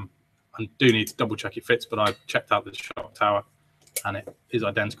 I do need to double check it fits, but I checked out the shock tower, and it is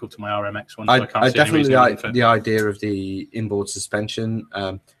identical to my RMX one. So I definitely like the idea of the inboard suspension.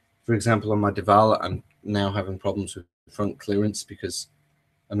 For example, on my Deval, I'm now having problems with front clearance because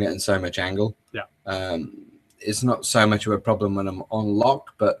I'm getting so much angle. Yeah. It's not so much of a problem when I'm on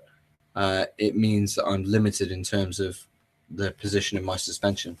lock, but it means that I'm limited in terms of the position of my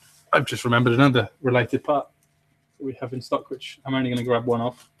suspension. I've just remembered another related part that we have in stock, which I'm only going to grab one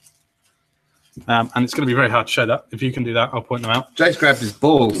off. And it's going to be very hard to show that. If you can do that, I'll point them out. Jake's grabbed his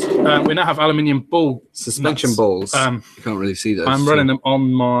balls. We now have aluminium ball suspension balls. You can't really see those. I'm running them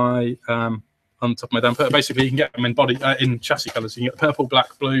on my on top of my damper. Basically, you can get them in in chassis colours. You can get purple,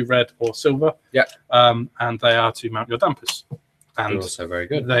 black, blue, red, or silver. Yeah. And they are to mount your dampers. And they're also very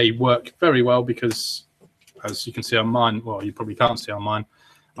good. They work very well because, as you can see on mine, well, you probably can't see on mine,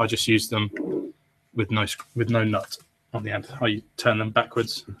 I just use them with no nut on the end. I turn them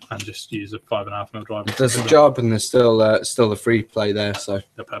backwards and just use a 5.5mm driver. There's a job, and there's still the free play there, so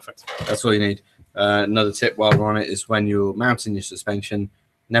they're perfect. That's all you need. Another tip while we're on it is when you're mounting your suspension,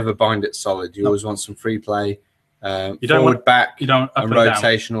 never bind it solid. You always want some free play. You don't want back. You don't up and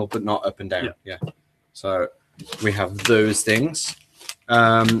rotational, but not up and down. Yeah. So we have those things.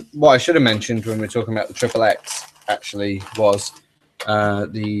 What I should have mentioned when we were talking about the XXX actually was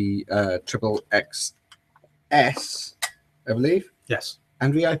the XXX, I believe. Yes.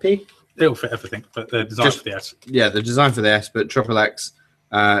 And VIP. It'll fit everything, but the design for the S. Yeah, the design for the S, but XXX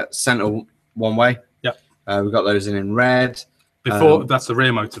center one way. Yep. We've got those in red. Before that's the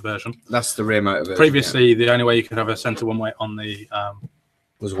rear motor version. That's the rear motor version. Previously, the only way you could have a center one way on the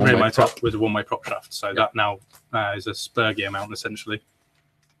rear motor was a one-way prop shaft. So that now is a spur gear mount essentially.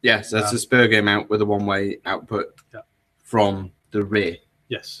 Yes, that's a spur gear mount with a one-way output from the rear.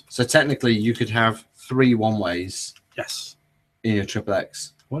 Yes. So technically, you could have 3 one-ways. Yes. In your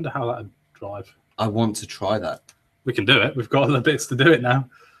XXX. I wonder how that would drive. I want to try that. We can do it. We've got all the bits to do it now.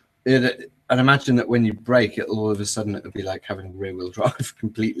 I'd imagine that when you brake, all of a sudden it would be like having rear-wheel drive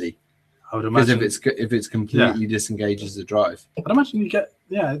completely. I would imagine. Because if it's completely disengages the drive. I'd imagine you get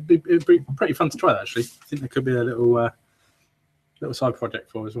it'd be pretty fun to try that actually. I think there could be a little side project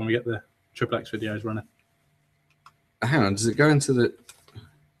for us when we get the XXX videos running. Hang on, does it go into the?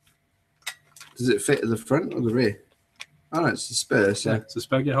 Does it fit at the front or the rear? Oh no, it's the spur. So it's a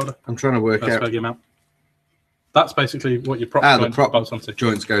spur gear holder. I'm trying to work out. Spur gear mount. That's basically what your prop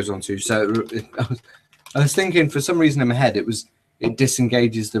joints goes onto. So I was thinking for some reason in my head it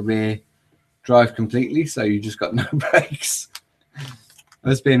disengages the rear drive completely, so you just got no brakes.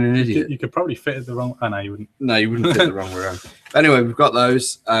 That's being an idiot. You could probably fit it the wrong. Oh, no, you wouldn't. No, you wouldn't fit the wrong way around. Anyway, we've got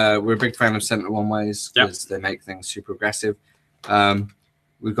those. We're a big fan of center one ways because they make things super aggressive.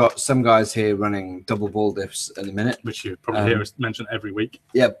 We've got some guys here running double ball diffs at the minute, which you probably hear us mention every week.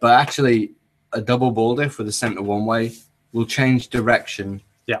 Yeah, but actually, a double ball diff with a center one way will change direction.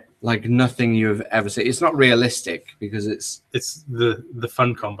 Yeah, like nothing you have ever seen. It's not realistic because it's the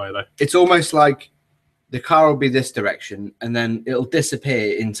fun combo though. It's almost like the car will be this direction and then it'll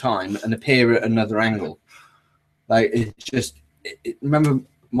disappear in time and appear at another angle. Like it's just remember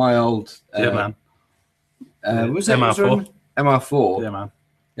my old man. Was it MR4? MR4. Yeah, man.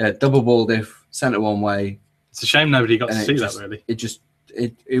 Yeah, double ball diff, center one way. It's a shame nobody got to see that really.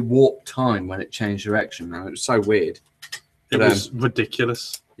 It warped time when it changed direction, man. It was so weird. It was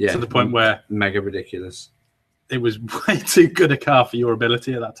ridiculous. Yeah, to the point where mega ridiculous. It was way too good a car for your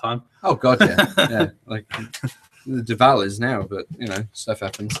ability at that time. Oh god, yeah, yeah. Like the Deval is now, but you know, stuff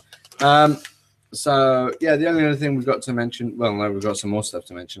happens. So yeah, the only other thing we've got to mention, well, no, we've got some more stuff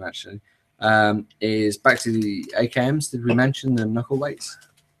to mention actually, is back to the AKMs. Did we mention the knuckle weights?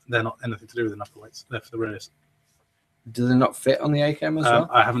 They're not anything to do with the knuckle weights. They're for the rears. Do they not fit on the AKM as well?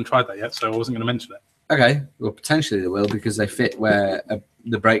 I haven't tried that yet, so I wasn't going to mention it. Okay, well, potentially they will because they fit where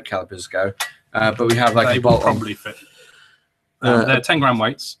the brake calipers go. But we have like they a bolt probably fit. They're 10-gram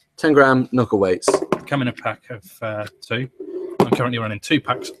weights. 10-gram knuckle weights. Come in a pack of 2. I'm currently running 2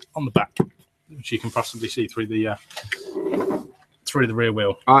 packs on the back, which you can possibly see through the rear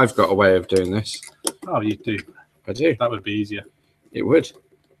wheel. I've got a way of doing this. Oh, you do? I do. That would be easier. It would.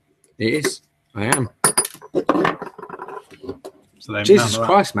 It is. I am. So Jesus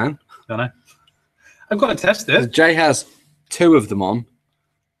Christ, man. I know. I've got to test it. Jay has 2 of them on.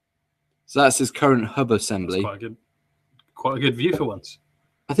 So that's his current hub assembly. That's quite a good view for once.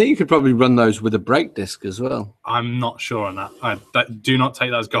 I think you could probably run those with a brake disc as well. I'm not sure on that. Do not take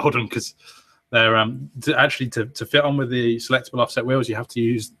that as golden because they're to fit on with the selectable offset wheels. You have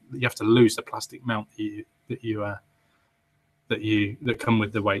to lose the plastic mount that come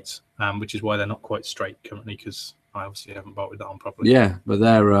with the weights, which is why they're not quite straight currently because I obviously haven't bolted that on properly. Yeah, but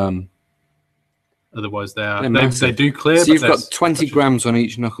they're otherwise they do clear. So you've got 20 grams on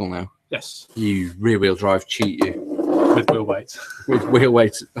each knuckle now. Yes. You rear-wheel drive cheat, you. With wheel weights. With wheel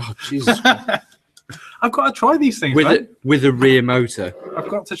weights. Oh, Jesus. I've got to try these things, with a rear motor. I've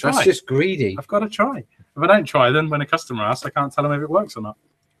got to try. That's just greedy. I've got to try. If I don't try, then when a customer asks, I can't tell them if it works or not.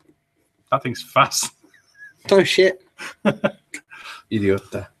 That thing's fast. Oh, shit. Idiot.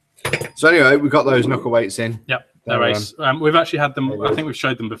 So anyway, we've got those knuckle weights in. Yep, they're ace. We've actually had them. I think we've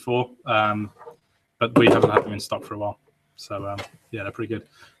showed them before, but we haven't had them in stock for a while. So yeah, they're pretty good.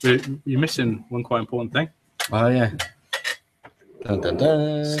 You're missing one quite important thing. Oh yeah. Dun, dun,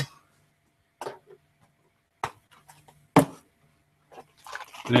 dun.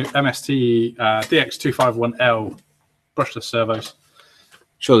 The new MST DX251L brushless servos.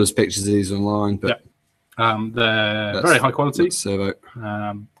 Sure, there's pictures of these online, but they're very high quality. Servo.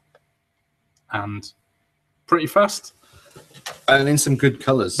 And pretty fast. And in some good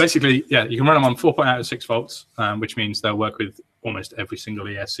colours. Basically, yeah, you can run them on 4.8 out of 6 volts, which means they'll work with almost every single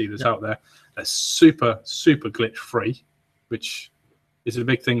ESC that's out there. They're super, super glitch free, which is a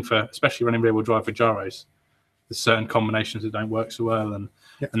big thing for, especially running rear wheel drive with gyros. There's certain combinations that don't work so well and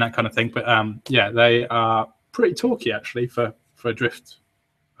that kind of thing. But yeah, they are pretty torquey actually for a drift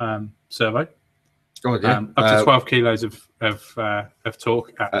servo. Oh, yeah. Up to 12 kilos of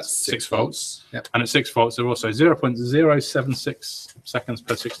torque at 6 volts. Yep. And at 6 volts, they're also 0.076 seconds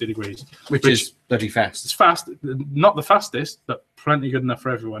per 60 degrees. Which is bloody fast. It's fast. Not the fastest, but plenty good enough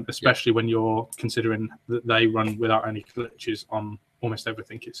for everyone, especially when you're considering that they run without any glitches on almost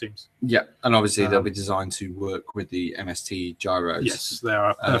everything, it seems. Yeah, and obviously they'll be designed to work with the MST gyros. Yes, they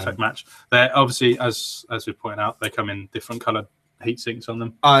are a perfect match. They're obviously, as we point out, they come in different coloured heat sinks on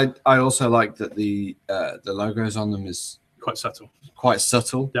them. I also like that the logos on them is quite subtle. Quite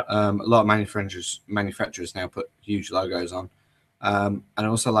subtle. Yeah. A lot of manufacturers now put huge logos on. And I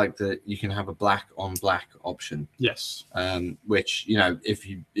also like that you can have a black on black option. Yes. Which, you know, if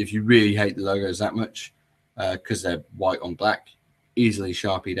you really hate the logos that much, because they're white on black, easily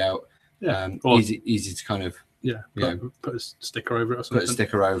sharpied out. Yeah. Easy to kind of put a sticker over it or something. Put a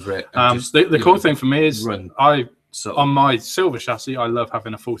sticker over it. The cool thing for me is So on my silver chassis, I love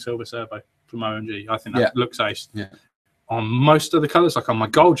having a full silver servo from OMG. I think that looks ace. Yeah. On most of the colours, like on my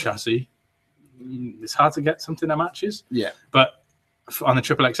gold chassis, it's hard to get something that matches. Yeah. But on the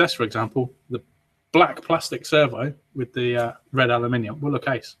XXX, for example, the black plastic servo with the red aluminium will look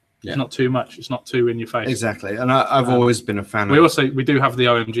ace. It's not too much. It's not too in your face. Exactly. And I've always been a fan we of... We do have the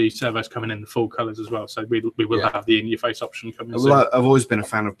OMG servos coming in the full colours as well. So we will have the in your face option coming soon. I've always been a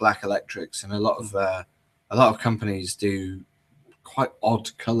fan of black electrics, and a lot of companies do quite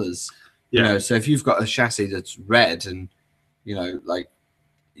odd colours. You know, so if you've got a chassis that's red and, you know, like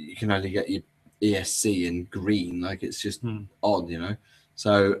you can only get your ESC in green, like it's just odd, you know.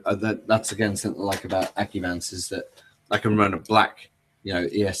 So that's again something I like about Acuvance is that I can run a black, you know,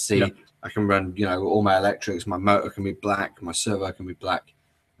 ESC. I can run, you know, all my electrics. My motor can be black. My servo can be black,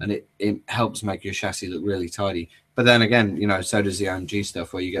 and it helps make your chassis look really tidy. But then again, you know, so does the OMG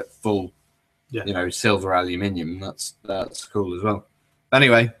stuff where you get full, you know, silver aluminium. That's cool as well.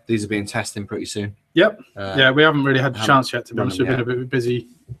 Anyway, these are being tested pretty soon. Yep. We haven't really had the chance yet, to be honest. We've been a bit busy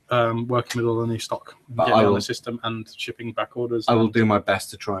working with all the new stock, getting on the system and shipping back orders. I will do my best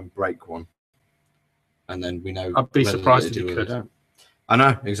to try and break one, and then we know. I'd be surprised if you could. I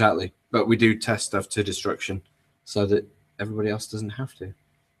know, exactly. But we do test stuff to destruction so that everybody else doesn't have to.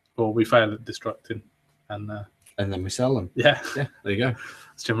 Or we fail at destructing, and then we sell them. Yeah, there you go.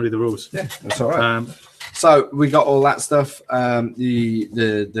 That's generally the rules. Yeah, that's all right. So we got all that stuff.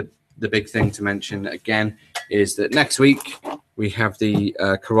 The big thing to mention again is that next week we have the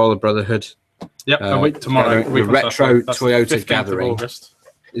Corolla Brotherhood. Yep, a week tomorrow. The retro Toyota gathering.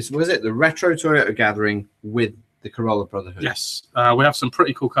 Was it the retro Toyota gathering with the Corolla Brotherhood? Yes, we have some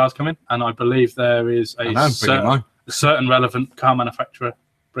pretty cool cars coming, and I believe there is a certain relevant car manufacturer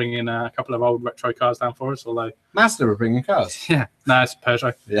bringing a couple of old retro cars down for us. Although Mazda are bringing cars. Yeah, no, it's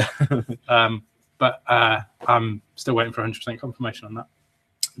Peugeot. Yeah. But I'm still waiting for 100% confirmation on that.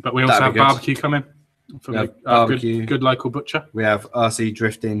 But we also have barbecue coming from a good local butcher. We have RC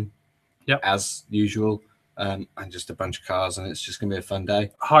drifting, as usual, and just a bunch of cars, and it's just going to be a fun day.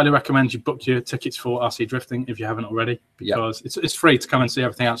 Highly recommend you book your tickets for RC drifting if you haven't already, because it's free to come and see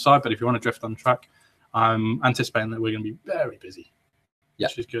everything outside. But if you want to drift on track, I'm anticipating that we're going to be very busy,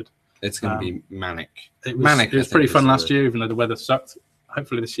 which is good. It's going to be manic. It was pretty fun last year, even though the weather sucked.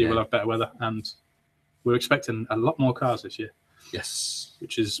 Hopefully this year we'll have better weather, and we're expecting a lot more cars this year. Yes,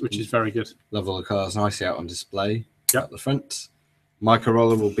 which is very good. Love all the cars nicely out on display at the front. My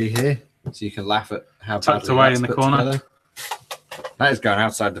Corolla will be here, so you can laugh at how tucked away in the corner. Together. That is going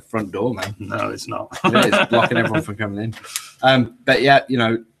outside the front door, man. No, it's not. It's blocking everyone from coming in. But yeah, you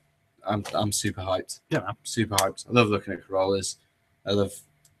know, I'm super hyped. Yeah, man. Super hyped. I love looking at Corollas. I love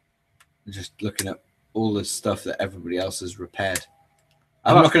just looking at all the stuff that everybody else has repaired.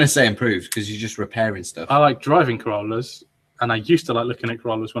 I'm not going to say improved because you're just repairing stuff. I like driving Corollas, and I used to like looking at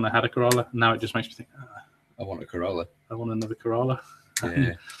Corollas when I had a Corolla. Now it just makes me think, I want a Corolla. I want another Corolla.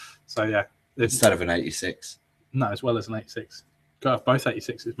 Yeah. So yeah, instead of an 86. No, as well as an 86. Got to have both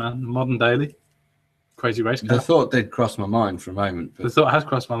 86s, man. Modern daily, crazy race car. The thought did cross my mind for a moment. But the thought has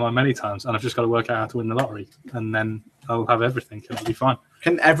crossed my mind many times, and I've just got to work out how to win the lottery, and then I'll have everything, and it'll be fine.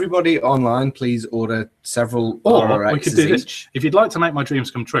 Can everybody online please order several RRXs we could do this. Each? If you'd like to make my dreams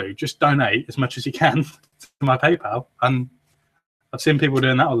come true, just donate as much as you can to my PayPal. And I've seen people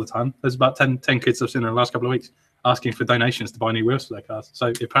doing that all the time. There's about 10 kids I've seen in the last couple of weeks asking for donations to buy new wheels for their cars.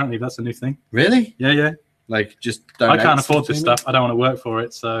 So apparently that's a new thing. Really? Yeah, yeah. Like just donate. I can't afford this stuff. I don't want to work for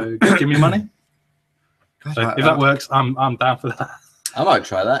it. So just give me money. God, so if that works, I'm down for that. I might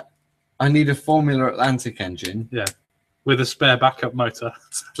try that. I need a Formula Atlantic engine. Yeah. With a spare backup motor.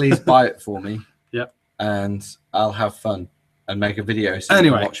 Please buy it for me. Yep. And I'll have fun and make a video so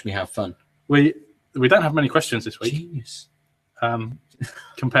you can watch me have fun. We don't have many questions this week. Genius.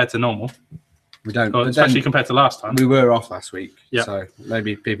 Compared to normal. We don't. Especially compared to last time. We were off last week. Yeah. So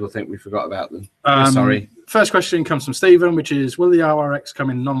maybe people think we forgot about them. Sorry. First question comes from Stephen, which is, will the RRX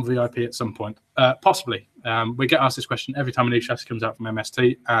come in non-VIP at some point? Possibly. We get asked this question every time a new chassis comes out from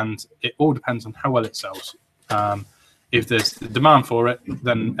MST, and it all depends on how well it sells. If there's demand for it,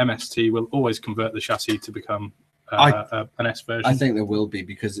 then MST will always convert the chassis to become an S version. I think there will be,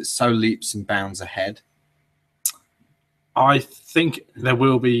 because it's so leaps and bounds ahead. I think there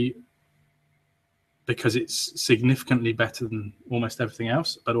will be, because it's significantly better than almost everything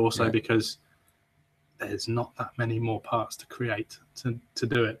else, but also because there's not that many more parts to create to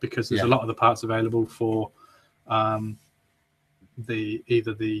do it, because there's a lot of the parts available for either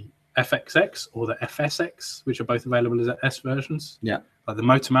the FXX or the FSX, which are both available as S versions. Yeah, like the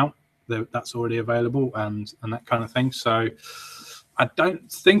motor mount, that's already available, and that kind of thing. So I don't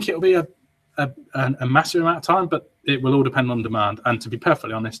think it'll be a massive amount of time, but it will all depend on demand. And to be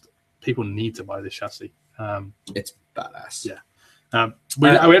perfectly honest, people need to buy this chassis. It's badass. Yeah. We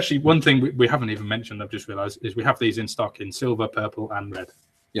actually, one thing we haven't even mentioned, I've just realised, is we have these in stock in silver, purple, and red.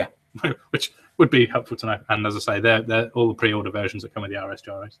 Yeah. which would be helpful to know. And as I say, they're all the pre-order versions that come with the RS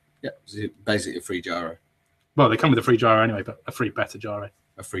gyros. Yeah, so basically a free gyro. Well, they come with a free gyro anyway, but a free better gyro.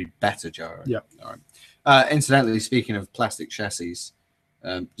 A free better gyro. Yeah. All right. Incidentally, speaking of plastic chassis, just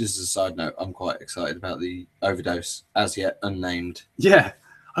as a side note, I'm quite excited about the Overdose as yet unnamed. Yeah.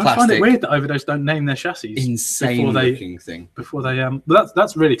 I find it weird that Overdose don't name their chassis. Insane looking thing. Before they but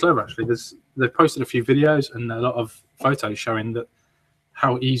that's really clever actually. They've posted a few videos and a lot of photos showing that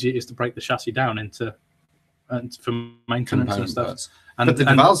how easy it is to break the chassis down into for maintenance and stuff. Parts. But the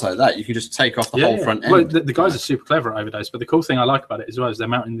Deval's like that, you can just take off the whole front end. Well, the guys are super clever at Overdose, but the cool thing I like about it as well is they're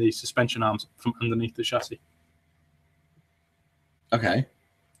mounting the suspension arms from underneath the chassis. Okay.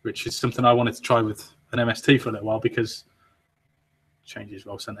 Which is something I wanted to try with an MST for a little while because changes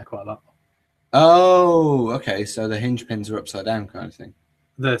roll center quite a lot. Oh, okay. So the hinge pins are upside down kind of thing.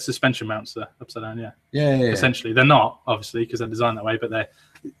 The suspension mounts are upside down, yeah. Yeah. Essentially. They're not, obviously, because they're designed that way, but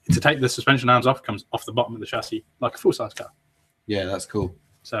to take the suspension arms off comes off the bottom of the chassis like a full-size car. Yeah, that's cool.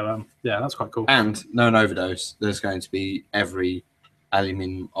 So, yeah, that's quite cool. And no Overdose, there's going to be every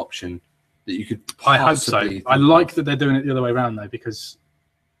aluminium option that you could I hope so. I like that they're doing it the other way around, though, because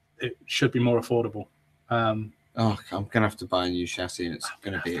it should be more affordable. I'm going to have to buy a new chassis, and it's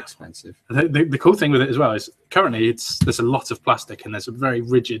going to be expensive. The cool thing with it as well is currently there's a lot of plastic, and there's a very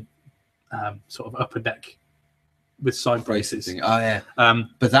rigid sort of upper deck with side braces. Oh, yeah.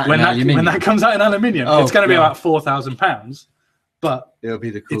 But when that comes out in aluminium, it's going to be about £4,000. But it'll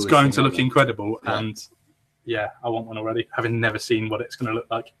be the coolest. It's going to look incredible, and yeah, I want one already, having never seen what it's going to look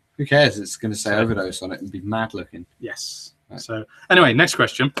like. Who cares? It's going to say Overdose on it and be mad looking. Yes. Right. So anyway, next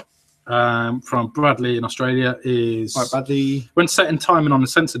question from Bradley in Australia is: right, Bradley. When setting timing on a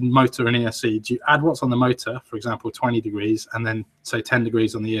censored motor and ESC, do you add what's on the motor, for example, 20 degrees, and then say 10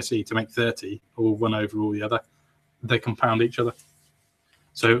 degrees on the ESC to make 30, or one over all the other? They compound each other.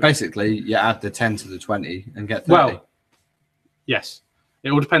 So basically, you add the 10 to the 20 and get 30. Well, yes, it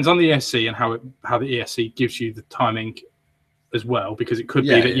all depends on the ESC and how the ESC gives you the timing as well, because it could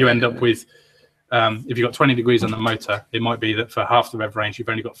be that you end up with, if you've got 20 degrees on the motor, it might be that for half the rev range, you've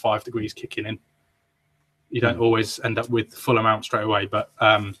only got 5 degrees kicking in. You don't always end up with the full amount straight away, but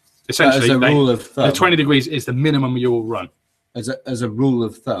essentially, as a rule of thumb, the 20 degrees is the minimum you will run. As a rule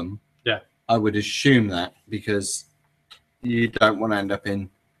of thumb, I would assume that, because you don't want to end up in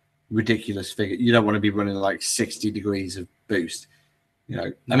ridiculous figure. You don't want to be running like 60 degrees of boost.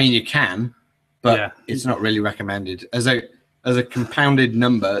 I mean, you can, but it's not really recommended. As a compounded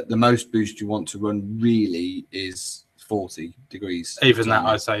number, the most boost you want to run really is 40 degrees. Even that,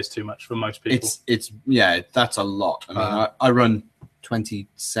 I'd say, is too much for most people. It's that's a lot. I mean, I run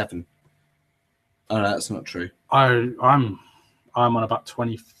 27. Oh, no, that's not true. I'm on about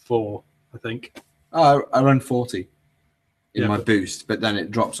 24, I think. I run 40 in my boost, but then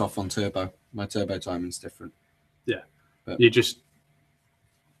it drops off on turbo. My turbo timing's different. Yeah, but you just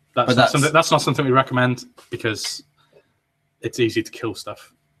that's not something we recommend, because it's easy to kill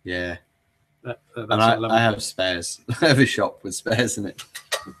stuff. Yeah, and I have spares. I have a shop with spares in it.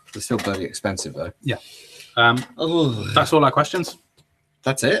 They're still bloody expensive though. Yeah. That's all our questions.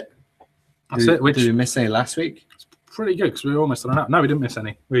 That's it. That's it. Did we miss any last week? It's pretty good, because we were almost on an hour. No, we didn't miss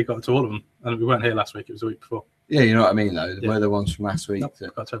any. We got to all of them, and we weren't here last week. It was the week before. Yeah, you know what I mean, though. We're the ones from last week. Nope,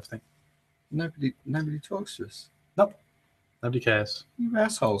 got to everything. Nobody talks to us. Nope. Nobody cares. You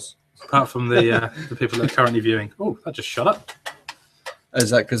assholes. Apart from the people that are currently viewing. Oh, that just shut up. Is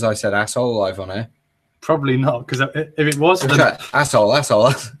that because I said asshole live on air? Probably not, because if it was, then... asshole.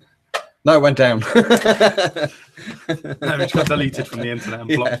 No, it went down. No, it got deleted from the internet and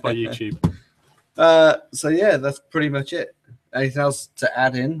blocked by YouTube. So yeah, that's pretty much it. Anything else to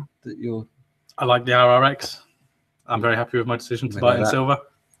add in that you're? I like the RRX. I'm very happy with my decision to buy it in silver.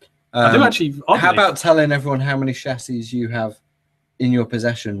 I do actually. Oddly, how about telling everyone how many chassis you have in your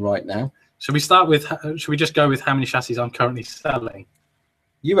possession right now? Should we start with? Should we just go with how many chassis I'm currently selling?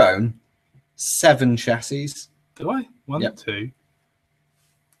 You own 7 chassis. Do I? 1, 2.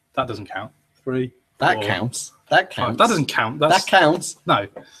 That doesn't count. 3. That 4, counts. That counts. 5. That doesn't count. That counts. No.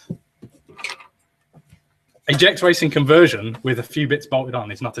 A GX Racing conversion with a few bits bolted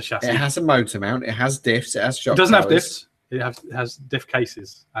on is not a chassis. It has a motor mount. It has diffs. It has shock. It doesn't have towers. diffs. It has diff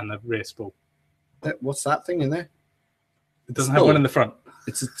cases and a rear spool. What's that thing in there? It doesn't have one in the front.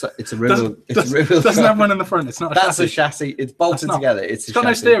 It's a real. Doesn't have one in the front. It's not. That's a chassis. It's bolted together. It's got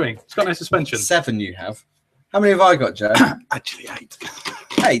no steering. It's got no suspension. 7 you have. How many have I got, Joe? Actually 8.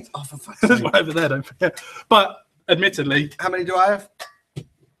 8. Oh, for fuck's sake. There's one over there. Don't forget. But admittedly, how many do I have?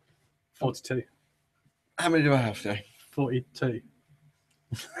 42. How many do I have, Joe? 42.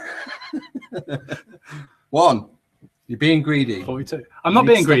 1. You're being greedy. 42. I'm not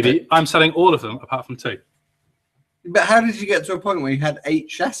being greedy. I'm selling all of them apart from 2. But how did you get to a point where you had 8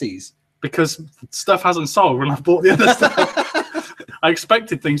 chassis? Because stuff hasn't sold when I've bought the other stuff. I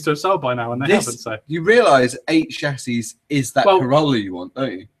expected things to have sold by now, and they haven't. So you realise 8 chassis is that Corolla you want,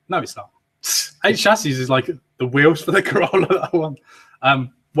 don't you? No, it's not. 8 chassis is like the wheels for the Corolla that I want.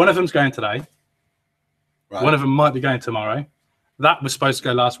 One of them's going today. Right. One of them might be going tomorrow. That was supposed to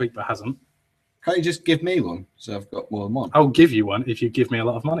go last week, but hasn't. Can't you just give me one so I've got more than one? I'll give you one if you give me a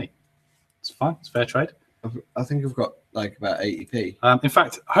lot of money. It's fine. It's fair trade. I think I've got like about 80p. In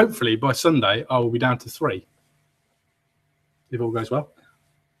fact, hopefully by Sunday, I will be down to 3. If all goes well.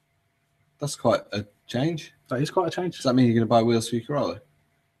 That's quite a change. That is quite a change. Does that mean you're going to buy wheels for your Corolla?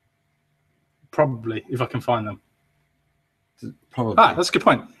 Probably, if I can find them. Probably. That's a good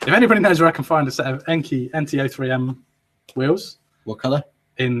point. If anybody knows where I can find a set of NT03M wheels. What colour?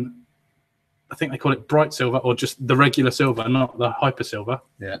 I think they call it bright silver or just the regular silver, not the hyper silver.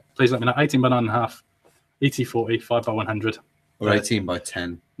 Yeah. Please let me know. 18 by 9.5, ET40, 5 by 100. Or 18 by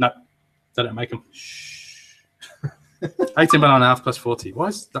 10. No, they don't make them. Shh. 18 by 9.5 plus 40. Why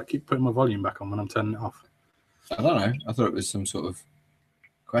does that keep putting my volume back on when I'm turning it off? I don't know. I thought it was some sort of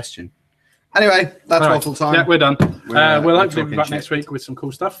question. Anyway, that's Waffle Time. Yeah, we're done. We'll hopefully be back next week with some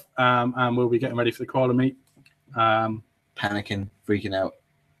cool stuff. And we'll be getting ready for the Corolla meet. Panicking, freaking out.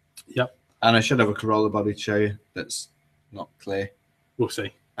 Yep. And I should have a Corolla body to show you that's not clear. We'll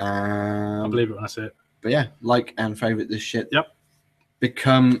see. I'll believe it when I see it. But yeah, like and favourite this shit. Yep.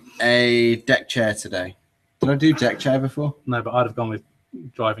 Become a deck chair today. Did I do deck chair before? No, but I'd have gone with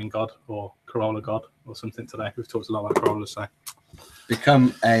Driving God or Corolla God or something today. We've talked a lot about Corolla, so.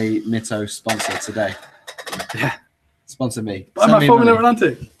 Become a Mitto sponsor today. Yeah. Sponsor me. Buy my Formula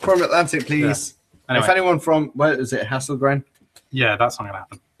Atlantic. Formula Atlantic, please. Yeah. Anyway. If anyone from, where is it, Hasselgren? Yeah, that's not going to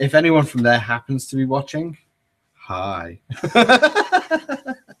happen. If anyone from there happens to be watching, hi.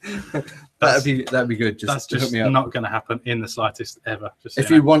 that'd be good. That's just not going to happen in the slightest ever. Just if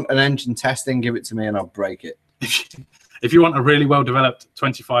you want an engine testing, give it to me and I'll break it. If you want a really well-developed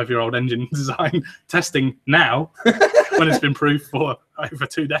 25-year-old engine design testing now, when it's been proved for over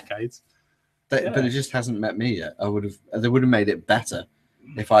 2 decades. But it just hasn't met me yet. They would have made it better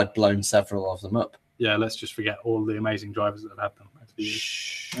if I'd blown several of them up. Yeah, let's just forget all the amazing drivers that have had them.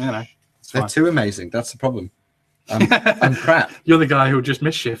 Shh. You know, they're too amazing. That's the problem. I'm crap. You're the guy who'll just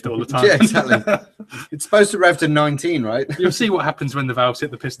misshift all the time. Yeah, exactly. It's supposed to rev to 19, right? You'll see what happens when the valves hit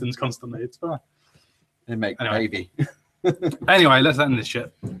the pistons constantly. It's fine. They make baby. Anyway, let's end this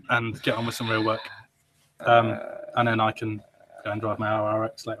shit and get on with some real work. And then I can go and drive my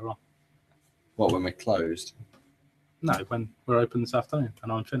RRX later on. What, when we're closed? No, when we're open this afternoon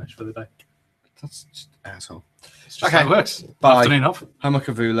and I'm finished for the day. That's just asshole. It's just how it works. Bye. Afternoon off.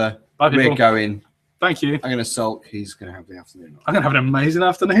 Hamakavula. Bye, people. We're going. Thank you. I'm going to sulk. He's going to have the afternoon off. I'm going to have an amazing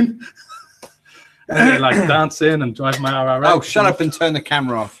afternoon. Like dancing and drive my RRX. Oh, shut up and turn the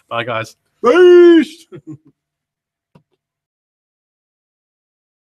camera off. Bye, guys. Peace.